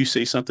and you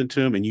say something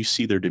to them and you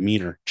see their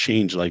demeanor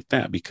change like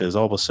that, because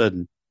all of a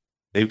sudden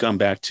they've gone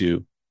back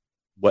to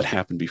what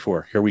happened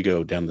before. Here we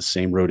go down the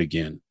same road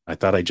again. I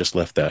thought I just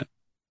left that.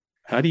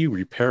 How do you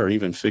repair or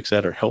even fix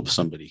that or help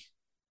somebody?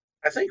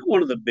 I think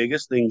one of the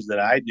biggest things that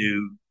I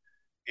do,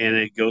 and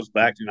it goes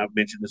back to, and I've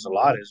mentioned this a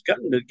lot, is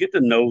get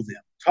to know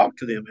them, talk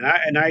to them.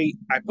 And I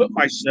put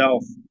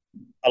myself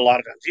a lot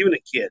of times, even at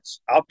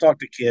kids, I'll talk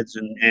to kids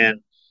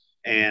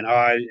and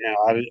I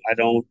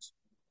don't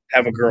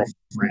have a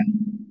girlfriend.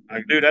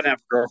 Like, dude, I didn't have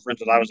a girlfriend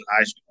until I was in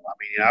high school. I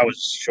mean, I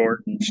was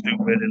short and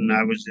stupid, and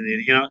I was,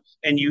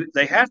 and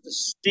they have to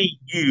see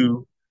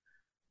you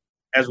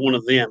as one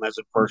of them, as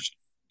a person.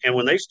 And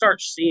when they start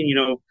seeing,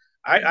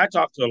 I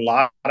talk to a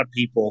lot of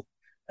people,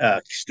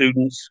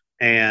 students,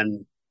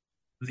 and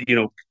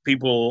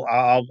people.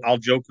 I'll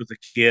joke with a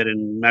kid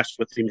and mess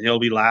with him, and he'll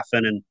be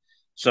laughing, and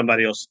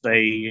somebody will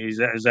say, "Is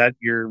that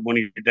your one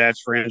of your dad's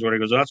friends?" Or he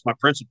goes, "Oh, that's my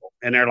principal,"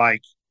 and they're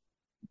like,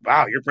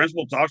 "Wow, your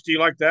principal talks to you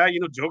like that?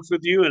 Jokes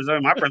with you?" And so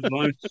my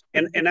principal,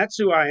 and that's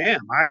who I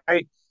am.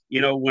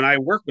 When I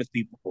work with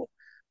people,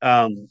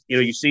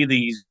 you see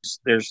these.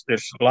 There's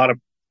a lot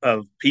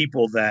of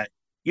people that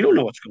you don't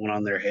know what's going on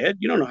in their head.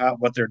 You don't know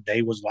what their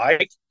day was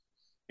like.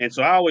 And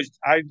so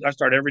I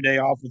start every day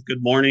off with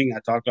good morning.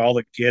 I talk to all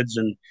the kids,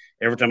 and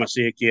every time I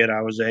see a kid,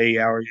 I was, "Hey,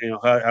 how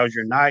was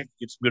your night?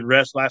 Get some good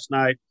rest last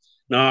night?"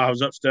 "No, I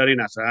was up studying."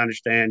 I said, "I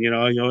understand."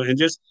 And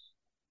just,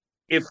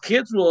 if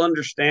kids will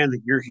understand that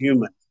you're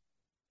human,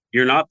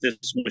 you're not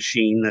this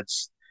machine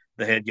that's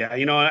the head guy.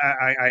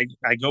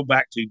 I go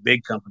back to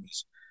big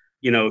companies,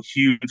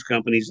 huge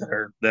companies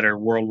that are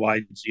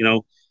worldwide.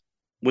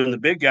 When the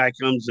big guy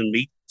comes and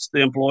meets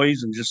the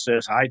employees and just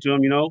says hi to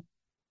them,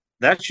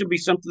 that should be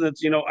something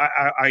that's,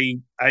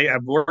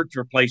 I've worked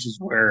for places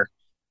where,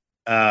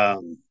 oh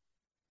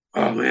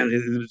man,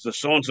 the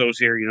so and so's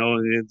here,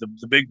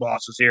 the big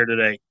boss is here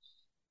today.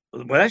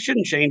 Well, that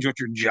shouldn't change what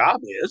your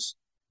job is.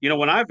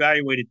 When I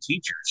evaluated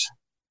teachers,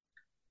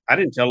 I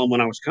didn't tell them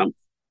when I was coming.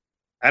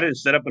 I didn't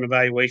set up an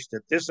evaluation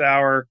at this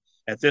hour,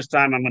 at this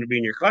time I'm going to be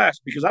in your class,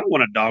 because I don't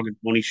want a dog and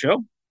pony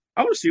show.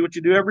 I want to see what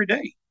you do every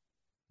day.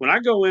 When I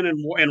go in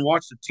and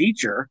watch the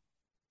teacher,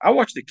 I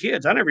watch the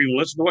kids. I never even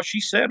listen to what she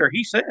said or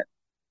he said,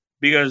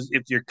 because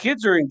if your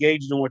kids are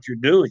engaged in what you're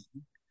doing,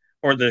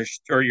 or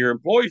your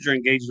employees are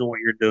engaged in what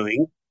you're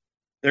doing,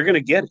 they're going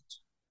to get it.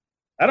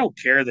 I don't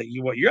care that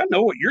I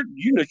know what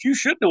you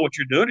should know what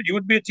you're doing, or you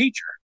would be a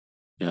teacher.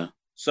 Yeah.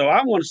 So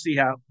I want to see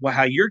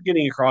how you're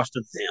getting across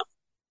to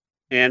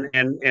them.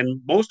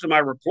 And most of my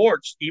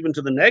reports, even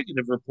to the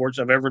negative reports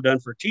I've ever done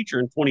for a teacher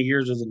in 20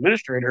 years as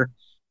administrator,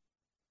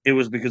 it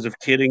was because of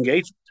kid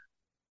engagement.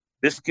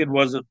 This kid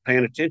wasn't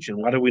paying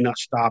attention. Why did we not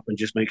stop and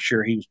just make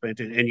sure he was paying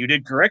attention? And you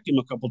did correct him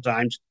a couple of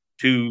times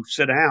to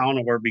sit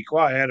down or be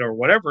quiet or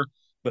whatever,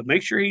 but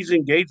make sure he's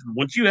engaged.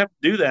 Once you have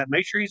to do that,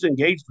 make sure he's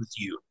engaged with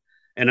you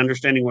and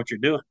understanding what you're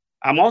doing.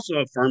 I'm also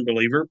a firm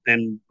believer,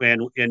 and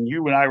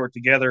you and I were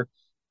together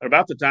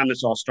about the time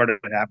this all started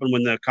to happen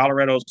when the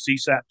Colorado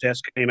CSAT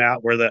test came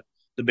out, where the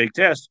big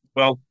test.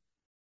 Well,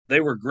 they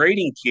were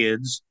grading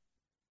kids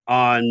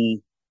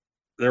on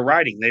their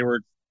writing. They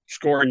were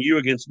scoring you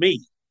against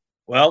me.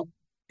 Well,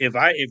 if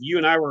you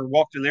and I were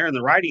walked in there and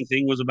the writing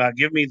thing was about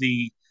give me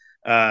the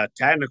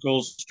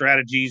tactical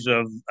strategies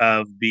of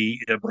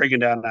breaking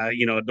down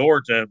a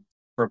door to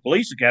for a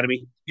police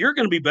academy, you're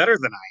going to be better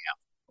than I am.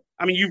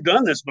 I mean, you've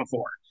done this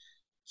before,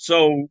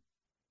 so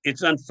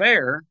it's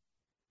unfair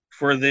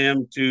for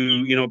them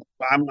to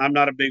I'm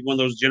not a big one of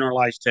those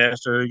generalized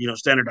tests or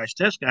standardized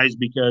test guys,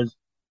 because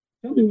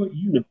tell me what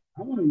you know.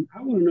 I want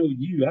to know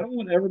you. I don't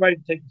want everybody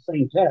to take the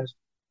same test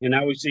and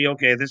now we see,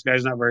 okay, this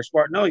guy's not very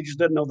smart. No, he just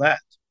doesn't know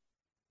that.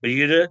 But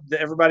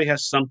everybody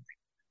has something.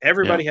 Yeah.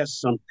 Everybody has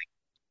something.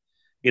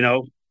 You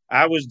know,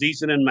 I was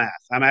decent in math.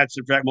 I'm a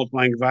subtract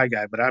multiplying divide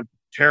guy, but I'm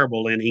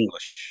terrible in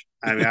English.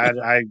 I mean,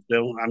 I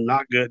don't. I'm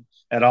not good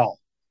at all.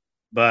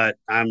 But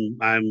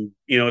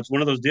it's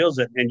one of those deals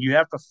and you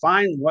have to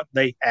find what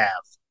they have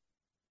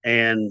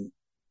and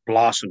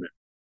blossom it,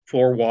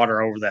 pour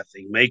water over that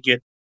thing, make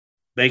it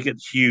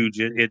huge.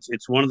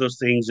 It's one of those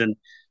things, and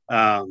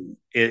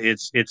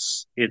it's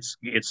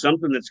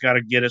something that's got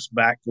to get us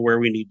back to where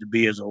we need to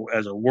be as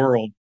a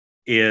world,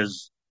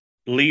 is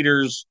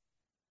leaders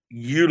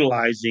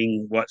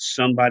utilizing what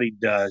somebody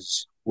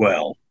does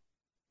well,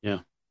 Yeah.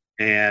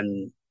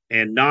 and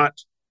not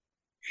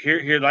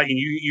here like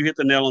you hit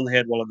the nail on the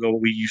head a while ago.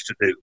 What we used to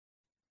do,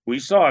 we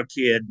saw a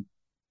kid,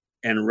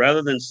 and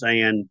rather than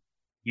saying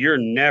you're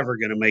never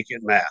going to make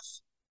it in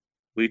math,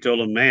 we told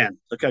him, man,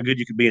 look how good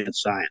you could be in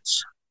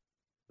science.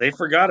 They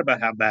forgot about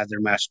how bad their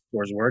math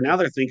scores were. Now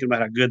they're thinking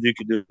about how good they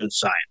could do in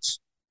science.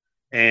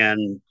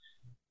 And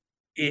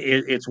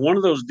it's one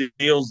of those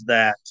deals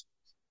that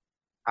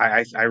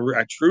I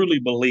truly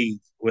believe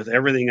with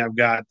everything I've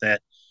got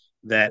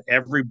that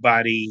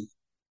everybody,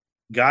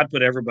 God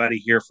put everybody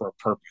here for a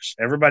purpose.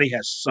 Everybody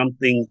has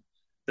something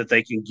that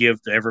they can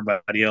give to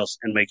everybody else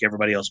and make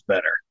everybody else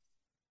better.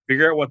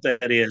 Figure out what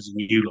that is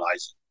and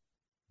utilize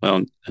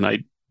Well,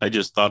 and I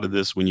just thought of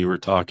this when you were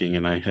talking,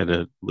 and I had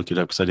to look it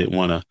up because I didn't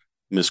want to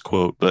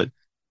misquote. But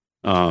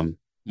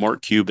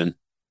Mark Cuban,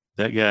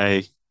 that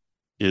guy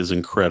is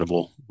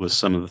incredible with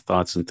some of the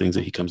thoughts and things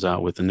that he comes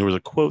out with. And there was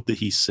a quote that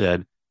he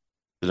said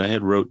that I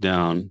had wrote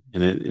down,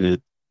 and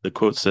the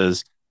quote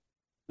says,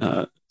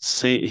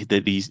 say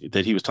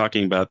that he was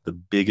talking about the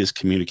biggest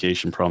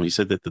communication problem. He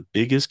said that the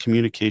biggest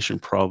communication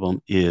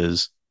problem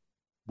is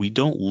we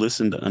don't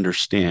listen to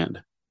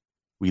understand,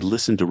 we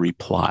listen to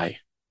reply. it.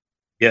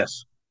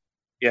 Yes,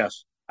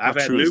 yes. How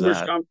true is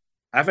that?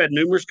 I've had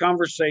numerous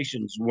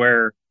conversations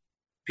where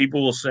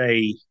people will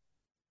say,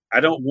 "I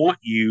don't want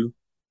you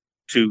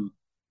to.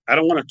 I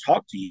don't want to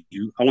talk to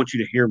you. I want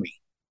you to hear me."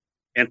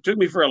 And it took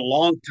me for a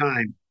long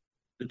time.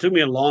 It took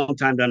me a long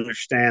time to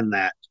understand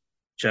that,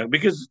 Chuck,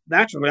 because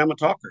naturally I'm a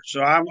talker.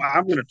 So I'm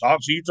going to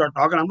talk. So you start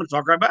talking, I'm going to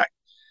talk right back.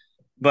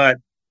 But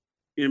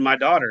my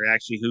daughter,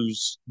 actually,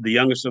 who's the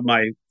youngest of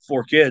my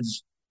four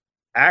kids,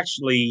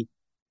 actually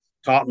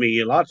taught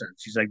me a lot of times.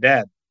 She's like,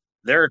 Dad,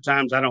 there are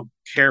times I don't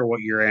care what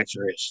your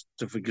answer is,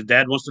 because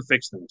Dad wants to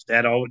fix things.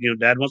 Dad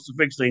wants to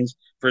fix things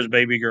for his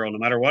baby girl, no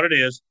matter what it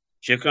is.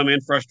 She'll come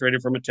in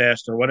frustrated from a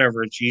test or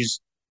whatever, and she's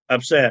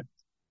upset.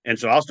 And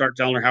so I'll start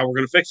telling her how we're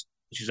going to fix it.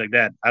 She's like,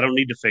 Dad, I don't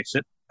need to fix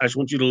it. I just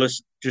want you to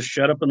listen. Just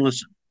shut up and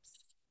listen.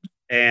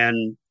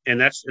 And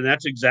that's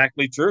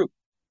exactly true.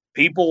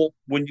 People,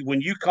 when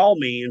you call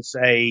me and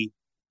say,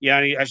 yeah,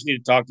 I just need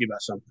to talk to you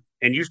about something,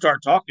 and you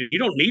start talking, you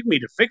don't need me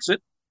to fix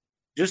it.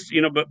 Just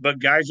but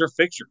guys are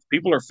fixers.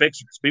 People are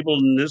fixers. People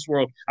in this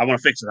world, I want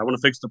to fix it. I want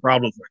to fix the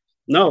problem for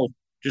you. No,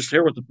 just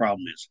hear what the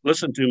problem is.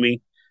 Listen to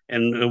me,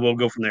 and we'll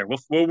go from there.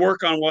 We'll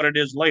work on what it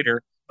is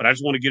later, but I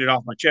just want to get it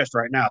off my chest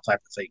right now, type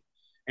of thing.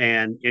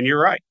 And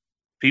you're right.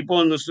 People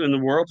in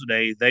the world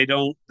today, they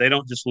don't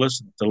just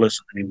listen to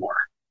listen anymore.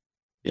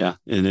 Yeah,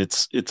 and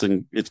it's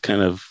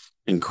kind of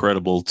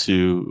incredible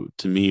to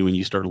me when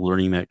you start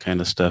learning that kind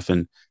of stuff,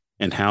 and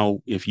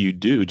how if you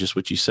do just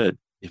what you said,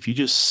 if you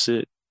just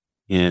sit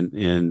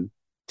and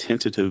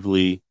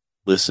tentatively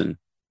listen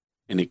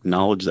and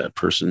acknowledge that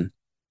person,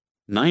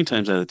 9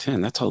 times out of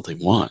 10, that's all they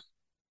want.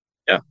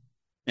 Yeah,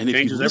 And if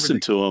you changes listen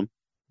everything. to them,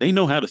 they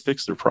know how to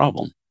fix their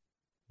problem.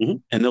 Hmm.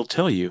 and they'll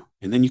tell you,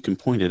 and then you can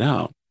point it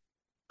out,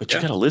 but you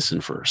Yeah. got to listen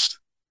first.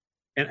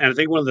 And I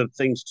think one of the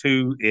things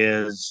too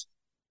is,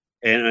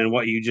 and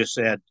what you just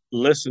said,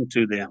 listen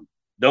to them.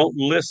 Don't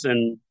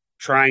listen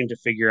trying to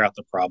figure out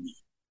the problem.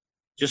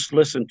 Just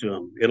listen to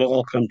them. It'll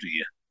all come to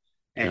you.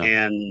 Yeah,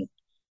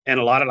 And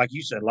a lot of, like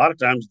you said, a lot of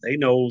times they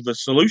know the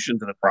solution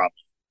to the problem.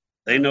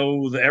 They yeah,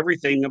 know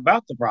everything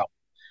about the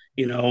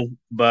problem,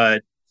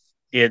 but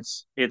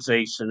it's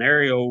a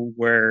scenario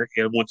where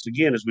once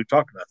again, as we've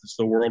talked about, this is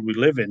the world we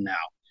live in now.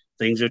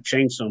 Things have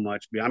changed so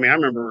much. I mean, I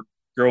remember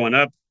growing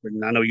up,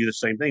 and I know you the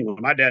same thing.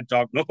 When my dad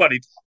talked, nobody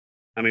talked.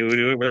 I mean,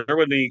 there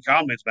wasn't any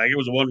comments back. It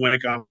was a one-way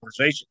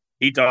conversation.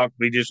 He talked,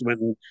 we just went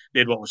and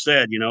did what was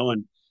said,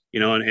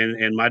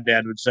 and my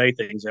dad would say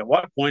things. At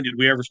what point did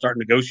we ever start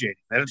negotiating?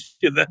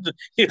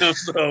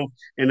 So,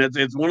 and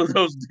it's one of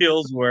those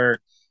deals where,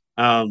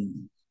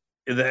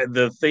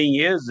 the thing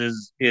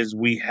is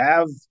we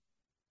have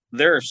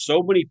there are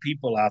so many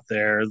people out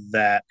there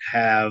that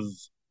have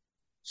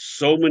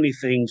so many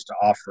things to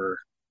offer.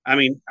 I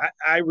mean,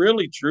 I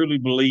really truly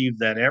believe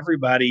that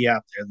everybody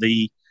out there,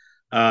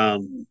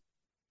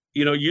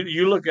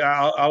 you look,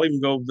 I'll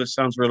even go, this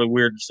sounds really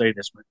weird to say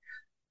this, but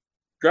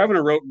driving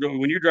a road,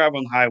 when you drive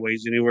on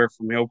highways anywhere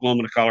from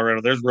Oklahoma to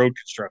Colorado, there's road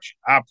construction.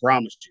 I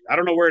promise you. I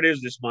don't know where it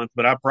is this month,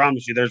 but I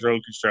promise you there's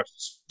road construction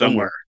somewhere,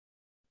 somewhere.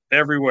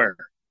 everywhere.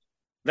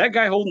 That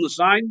guy holding the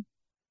sign,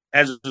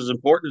 as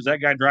important as that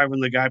guy driving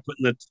the guy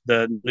putting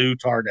the new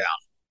tar down,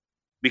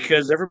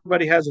 because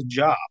everybody has a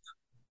job.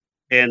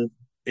 And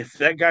if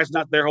that guy's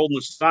not there holding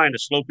the sign to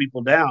slow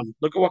people down,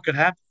 look at what could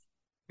happen.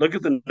 Look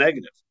at the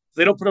negative. If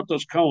they don't put up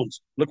those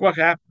cones, look what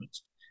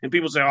happens. And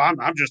people say, "Oh,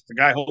 I'm just the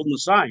guy holding the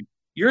sign."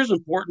 You're as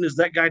important as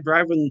that guy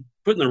putting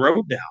the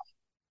road down.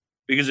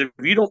 Because if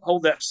you don't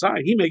hold that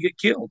sign, he may get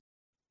killed.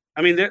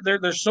 I mean,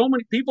 there's so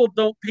many people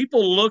don't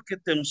people look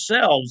at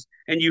themselves,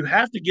 and you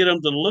have to get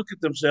them to look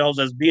at themselves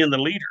as being the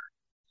leader.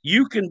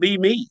 You can be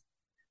me.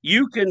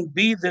 You can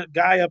be the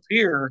guy up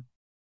here,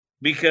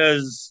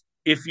 because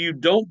if you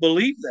don't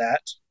believe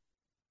that,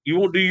 you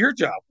won't do your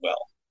job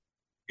well.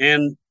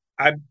 And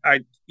I,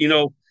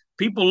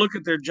 people look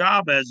at their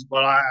job as,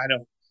 well, I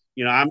don't,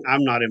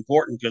 I'm not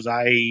important because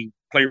I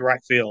play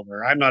right field,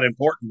 or I'm not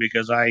important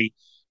because I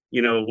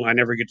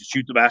never get to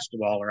shoot the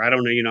basketball, or I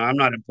don't know, I'm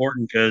not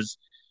important because,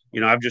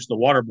 I'm just the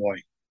water boy.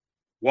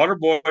 Water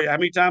boy. How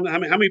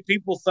many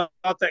people thought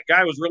that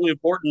guy was really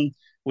important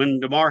when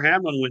Damar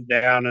Hamlin went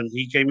down and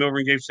he came over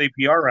and gave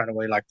CPR right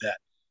away like that?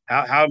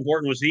 How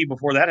important was he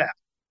before that happened?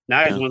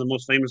 Now he's Yeah, one of the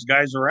most famous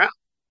guys around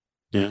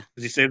yeah,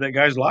 because he saved that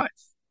guy's life.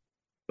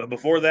 But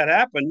before that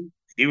happened,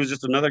 he was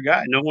just another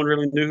guy. No one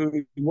really knew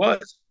who he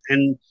was.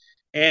 And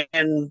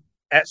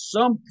at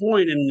some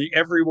point in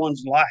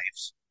everyone's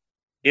lives,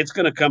 it's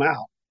going to come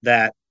out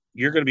that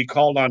you're going to be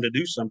called on to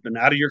do something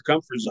out of your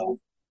comfort zone,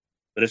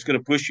 but it's going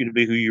to push you to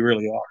be who you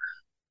really are.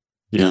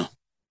 yeah.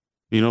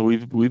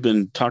 We've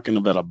been talking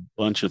about a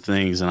bunch of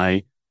things, and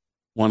I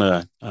want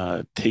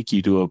to take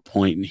you to a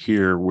point in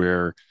here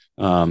where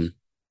um,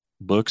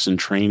 books and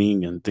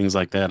training and things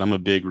like that. I'm a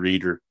big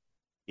reader,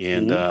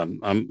 and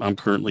Mm-hmm. I'm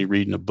currently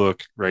reading a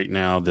book right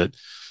now that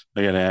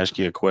I got to ask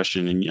you a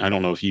question, and I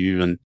don't know if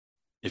you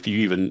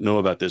even know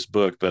about this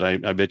book, but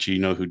I bet you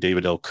know who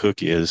David L.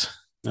 Cook is.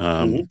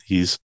 Mm-hmm.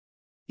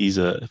 He's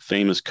a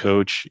famous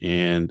coach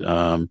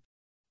and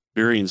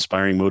very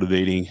inspiring,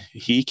 motivating.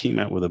 He came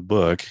out with a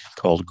book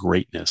called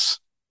Greatness,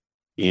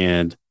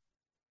 and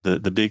the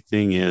big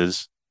thing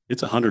is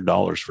it's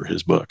 $100 for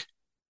his book.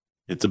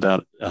 It's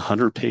about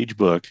 100-page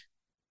book,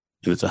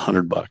 and it's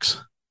 $100.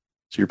 So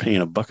you're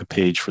paying $1 a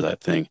page for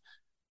that thing.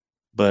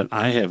 But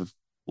I have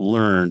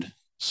learned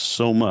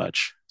so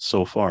much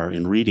so far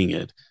in reading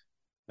it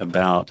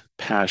about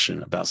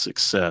passion, about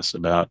success,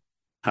 about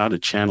how to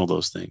channel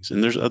those things.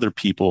 And there's other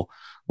people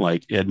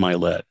like Ed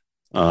Milet,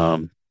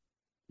 um,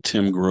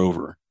 Tim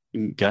Grover,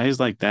 guys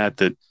like that,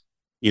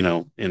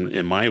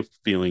 in my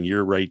feeling,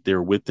 you're right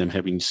there with them,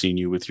 having seen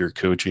you with your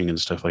coaching and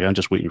stuff. Like, I'm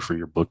just waiting for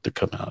your book to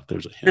come out.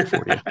 There's a hint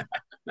for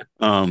you.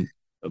 Um,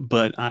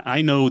 but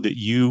I know that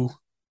you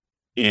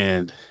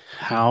and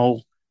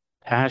how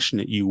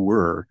passionate you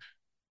were,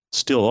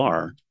 still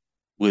are,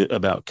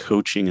 about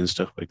coaching and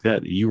stuff like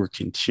that. You were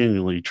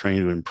continually trying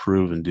to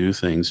improve and do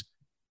things.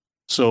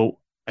 So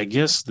I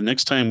guess the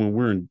next time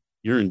when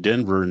you're in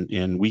Denver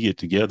and we get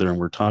together and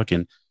we're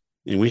talking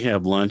and we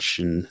have lunch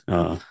and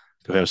go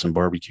have some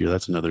barbecue,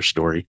 that's another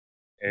story.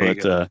 There you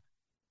But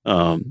go.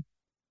 um,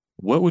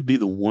 what would be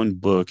the one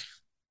book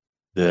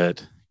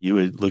that you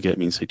would look at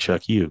me and say,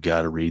 Chuck, you've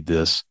got to read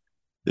this.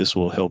 This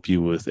will help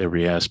you with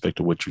every aspect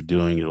of what you're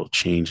doing. It'll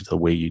change the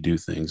way you do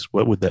things.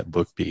 What would that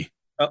book be?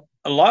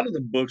 A lot of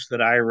the books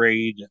that I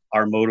read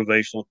are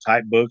motivational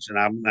type books, and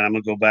I'm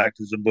gonna go back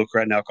to the book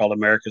right now called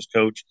America's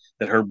Coach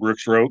that Herb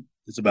Brooks wrote.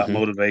 It's about Hmm.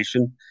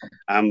 motivation.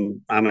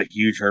 I'm a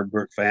huge Herb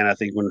Brooks fan. I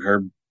think when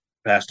Herb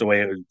passed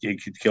away, it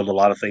killed a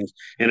lot of things,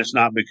 and it's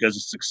not because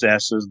of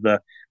success as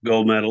the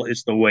gold medal.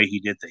 It's the way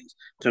he did things.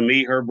 To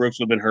me, Herb Brooks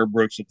would have been Herb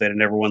Brooks if they'd have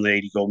never won the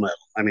 80 gold medal.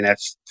 I mean,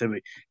 that's to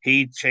me.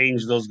 He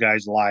changed those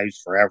guys'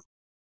 lives forever,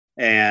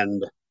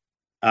 and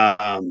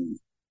Um,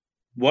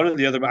 One of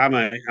the other, I'm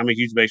a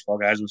huge baseball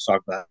guy, as we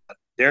talked about.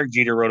 Derek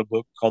Jeter wrote a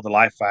book called The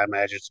Life I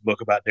Imagine. It's a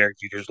book about Derek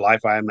Jeter's life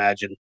I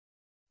imagine.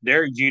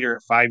 Derek Jeter,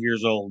 at 5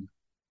 years old,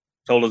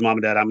 told his mom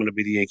and dad, "I'm going to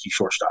be the Yankee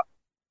shortstop.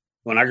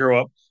 When I grow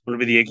up, I'm going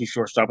to be the Yankee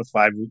shortstop with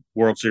 5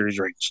 World Series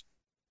rings."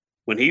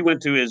 When he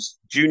went to his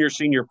junior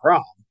senior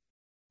prom,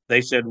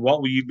 they said,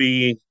 "What will you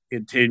be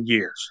in 10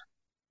 years?"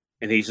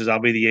 And he says, "I'll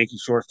be the Yankee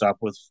shortstop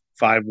with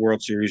 5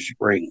 World Series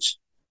rings."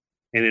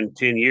 And in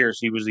 10 years,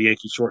 he was the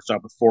Yankee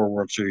shortstop with 4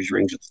 World Series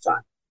rings at the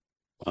time.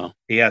 Wow.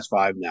 He has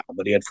 5 now,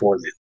 but he had 4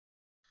 then.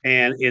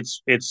 And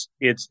it's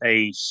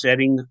a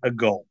setting a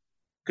goal,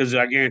 because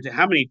I guarantee,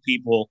 how many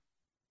people,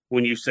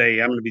 when you say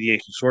I'm going to be the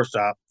Yankee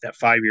shortstop at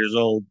 5 years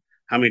old,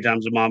 how many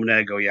times the mom and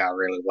dad go, "Yeah,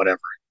 really, whatever."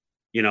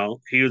 He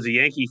was a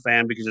Yankee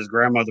fan because his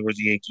grandmother was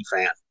a Yankee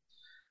fan.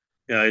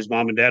 His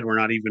mom and dad were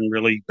not even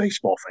really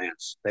baseball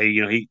fans.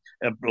 A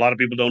lot of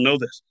people don't know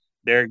this.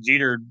 Derek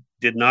Jeter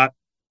did not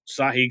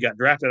sign. He got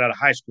drafted out of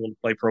high school to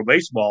play pro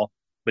baseball,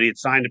 but he had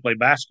signed to play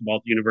basketball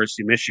at the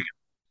University of Michigan,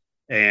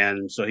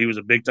 and so he was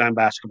a big time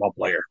basketball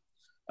player.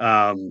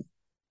 Um,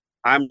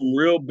 I'm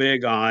real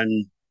big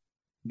on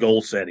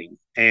goal setting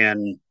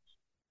and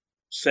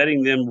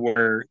setting them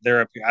where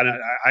they're up.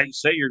 I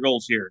set your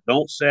goals here.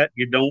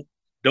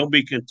 Don't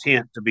be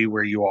content to be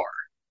where you are,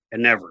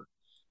 and never.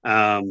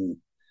 Um,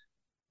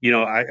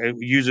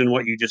 Using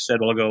what you just said a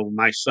while ago,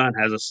 my son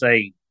has a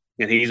saying,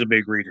 and he's a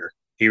big reader.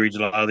 He reads a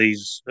lot of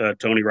these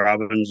Tony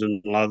Robbins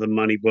and a lot of the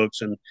money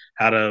books and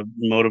how to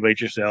motivate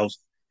yourselves.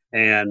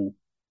 And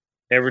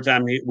every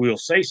time we'll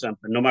say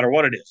something, no matter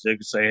what it is, they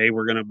could say, "Hey,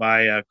 we're going to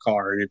buy a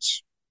car and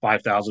it's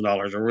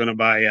 $5,000, or we're going to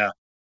buy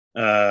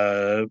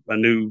a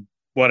new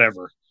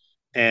whatever."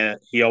 And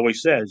he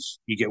always says,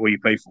 "You get what you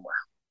pay for."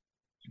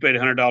 You paid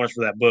 $100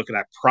 for that book, and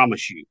I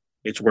promise you,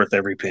 it's worth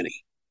every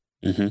penny.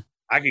 Mm-hmm.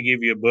 I could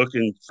give you a book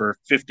for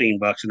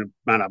 $15, and it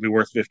might not be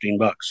worth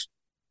 $15,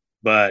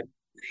 but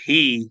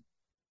he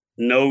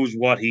knows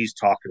what he's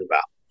talking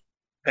about.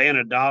 Paying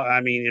a dollar,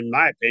 I mean, in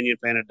my opinion,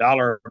 paying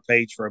 $1 a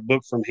page for a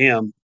book from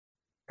him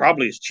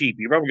probably is cheap.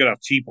 You probably got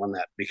off cheap on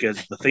that,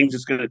 because the things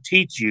it's going to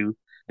teach you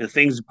and the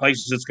things, the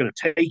places it's going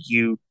to take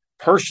you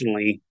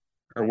personally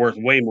are worth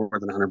way more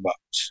than $100.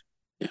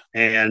 Yeah.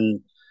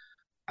 And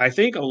I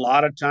think a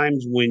lot of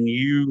times when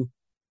you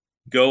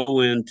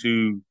go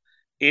into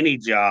any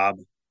job,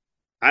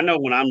 I know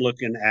when I'm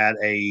looking at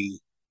a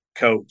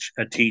coach,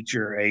 a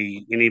teacher,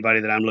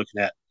 anybody that I'm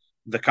looking at,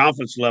 the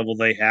confidence level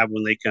they have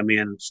when they come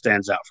in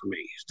stands out for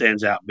me.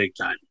 Stands out big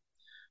time.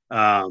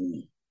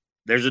 Um,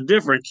 there's a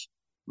difference,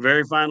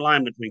 very fine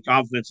line between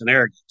confidence and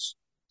arrogance.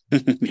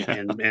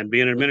 Yeah. And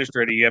being an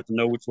administrator, you have to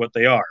know what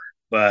they are.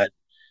 But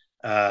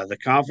the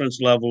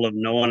confidence level of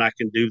knowing I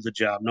can do the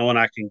job, knowing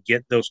I can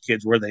get those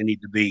kids where they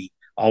need to be,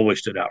 always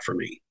stood out for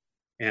me.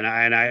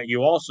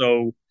 You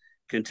also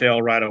can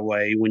tell right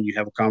away when you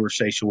have a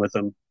conversation with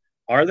them,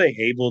 are they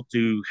able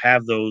to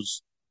have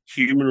those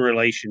human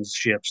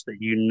relationships that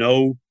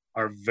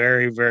are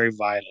very, very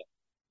vital?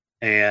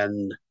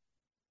 And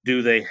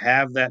do they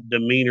have that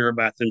demeanor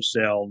about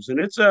themselves?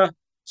 And it's a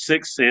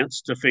sixth sense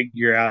to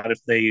figure out if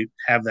they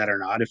have that or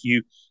not. If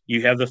you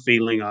have the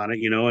feeling on it,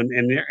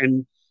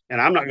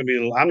 and I'm not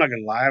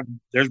gonna lie.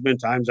 There's been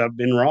times I've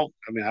been wrong.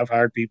 I mean, I've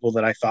hired people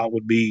that I thought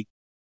would be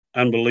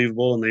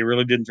unbelievable, and they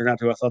really didn't turn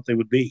out who I thought they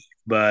would be.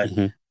 But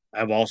Mm-hmm.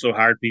 I've also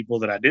hired people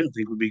that I didn't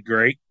think would be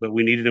great, but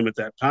we needed them at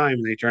that time,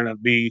 and they turned out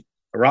to be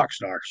a rock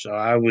star. So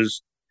I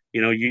was,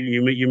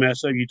 you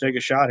mess up, you take a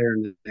shot here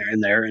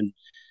and there,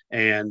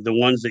 and the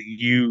ones that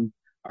you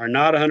are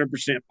not 100%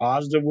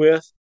 positive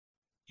with,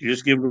 you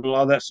just give them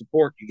all that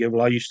support. You give a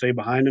lot, you stay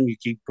behind them, you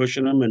keep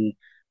pushing them, and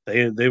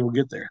they will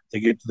get there. They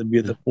get to be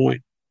at Yeah. that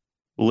point.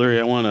 Well, Larry,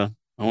 I want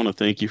to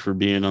thank you for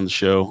being on the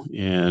show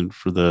and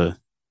for the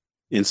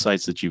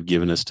insights that you've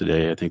given us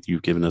today. I think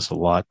you've given us a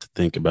lot to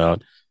think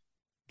about,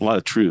 a lot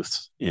of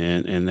truth,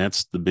 and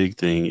that's the big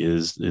thing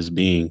is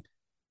being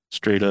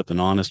straight up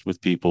and honest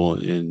with people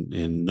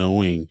and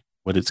knowing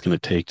what it's going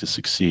to take to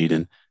succeed.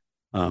 And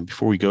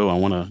before we go, I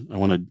want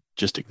to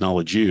just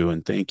acknowledge you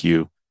and thank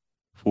you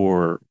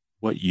for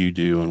what you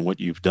do and what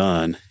you've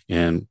done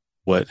and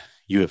what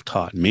you have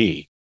taught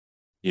me.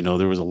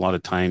 There was a lot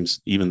of times,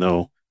 even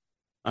though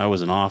I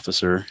was an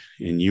officer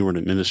and you were an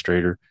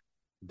administrator,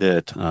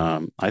 that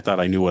I thought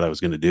I knew what I was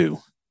going to do.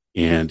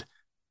 And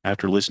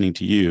after listening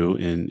to you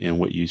and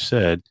what you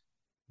said,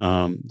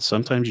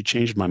 sometimes you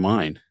changed my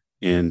mind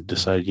and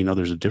decided,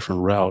 there's a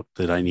different route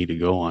that I need to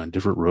go on,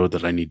 different road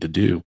that I need to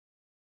do.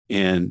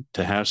 And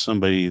to have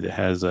somebody that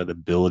has that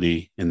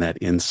ability and that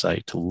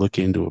insight to look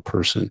into a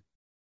person,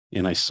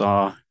 and I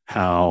saw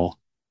how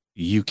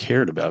you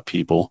cared about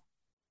people,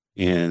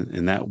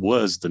 and that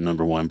was the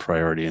number one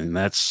priority. And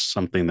that's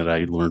something that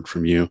I learned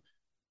from you,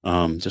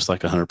 just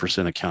like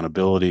 100%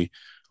 accountability.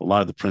 A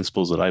lot of the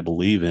principles that I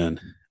believe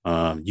in,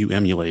 you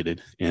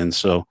emulated. And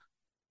so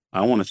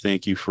I want to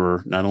thank you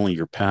for not only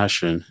your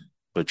passion,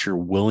 but your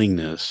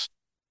willingness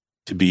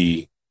to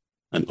be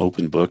an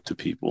open book to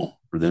people,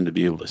 for them to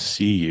be able to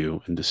see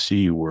you and to see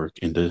you work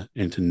and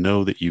to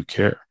know that you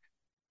care.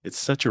 It's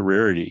such a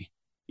rarity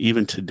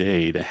even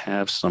today, to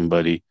have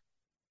somebody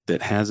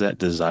that has that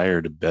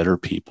desire to better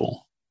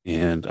people.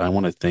 And I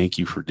want to thank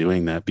you for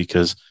doing that,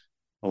 because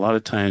a lot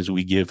of times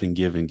we give and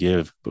give and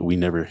give, but we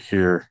never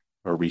hear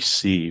or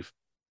receive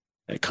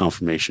that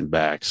confirmation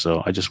back.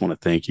 So I just want to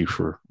thank you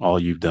for all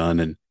you've done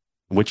and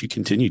what you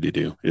continue to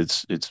do.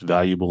 It's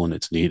valuable and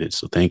it's needed.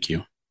 So thank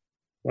you.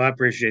 Well, I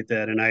appreciate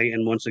that.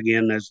 And once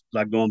again, as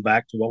like going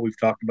back to what we've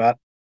talked about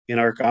in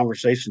our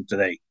conversation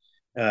today,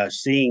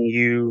 seeing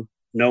you,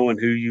 knowing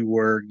who you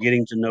were,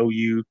 getting to know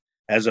you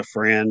as a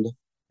friend,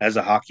 as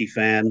a hockey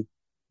fan,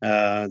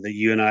 that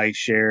you and I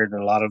shared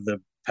a lot of the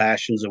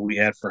passions that we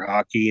had for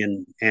hockey,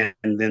 and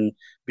then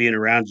being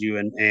around you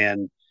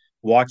and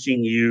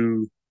watching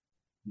you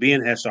be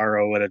an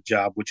SRO at a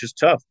job, which is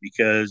tough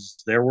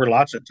because there were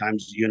lots of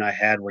times you and I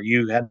had where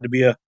you had to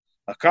be a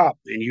cop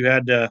and you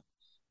had to,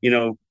 you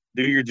know,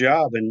 do your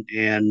job.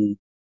 And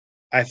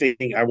I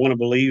think I want to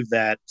believe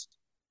that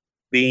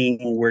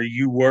being where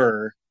you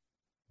were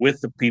with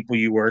the people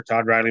you were,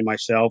 Todd Riley,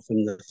 myself,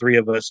 and the three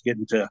of us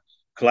getting to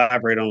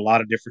collaborate on a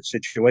lot of different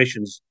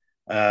situations,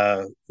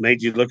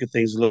 made you look at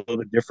things a little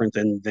bit different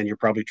than you're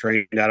probably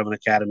trained out of an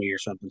academy or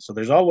something. So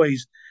there's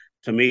always,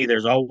 to me,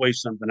 there's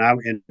always something.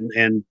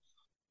 And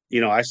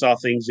I saw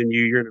things in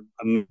you. You're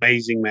an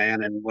amazing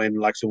man. And when,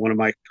 like I said, one of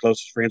my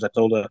closest friends, I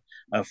told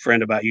a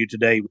friend about you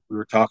today. We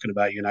were talking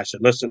about you, and I said,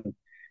 listen,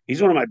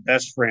 he's one of my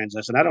best friends.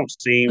 I said, I don't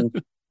see him,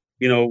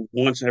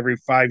 once every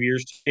 5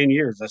 years, 10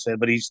 years. I said,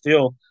 but he's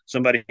still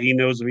somebody. He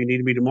knows if he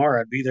needed me tomorrow,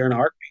 I'd be there in a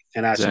heartbeat.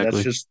 And I said,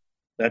 Exactly.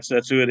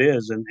 that's who it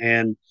is.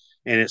 And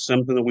it's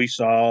something that we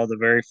saw the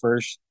very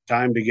first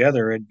time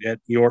together at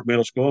York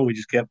Middle School. And we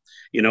just kept,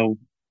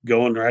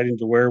 going right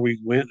into where we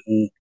went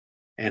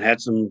and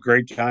had some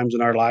great times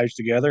in our lives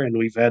together. And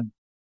we've had,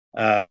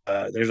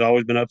 there's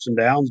always been ups and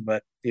downs,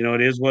 but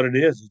it is what it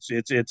is.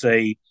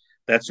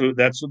 That's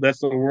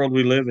the world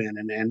we live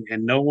in.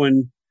 And no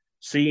one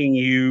seeing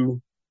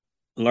you,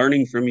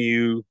 learning from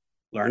you,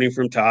 learning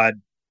from Todd,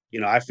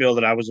 I feel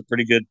that I was a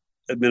pretty good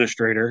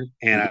administrator,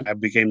 and Mhm. I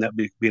became that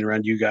being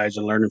around you guys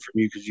and learning from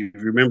you. Cause you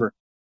remember,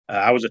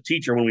 I was a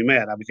teacher when we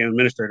met. I became an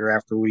administrator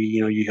after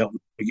you helped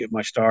me get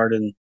my start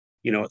and,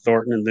 at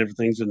Thornton and different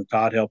things, and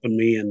Todd helping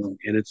me. And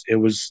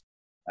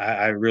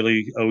I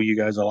really owe you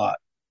guys a lot.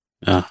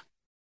 Uh,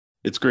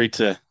 it's great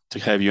to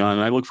have you on.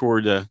 And I look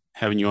forward to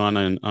having you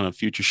on a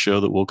future show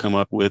that we'll come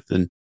up with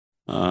and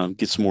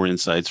get some more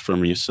insights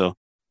from you. So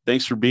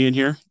thanks for being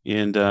here,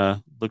 and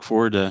look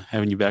forward to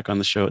having you back on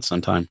the show at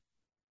some time.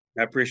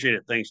 I appreciate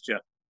it. Thanks,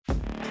 Jeff.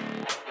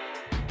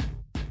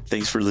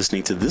 Thanks for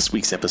listening to this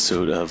week's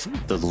episode of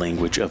The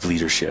Language of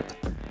Leadership.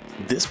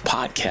 This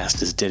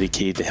podcast is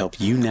dedicated to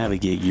help you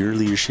navigate your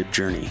leadership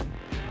journey.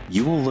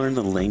 You will learn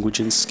the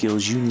language and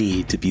skills you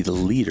need to be the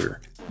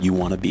leader you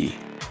want to be.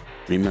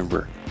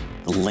 Remember,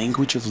 the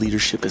language of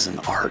leadership is an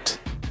art.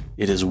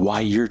 It is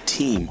why your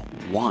team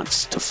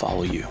wants to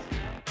follow you.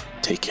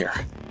 Take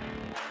care.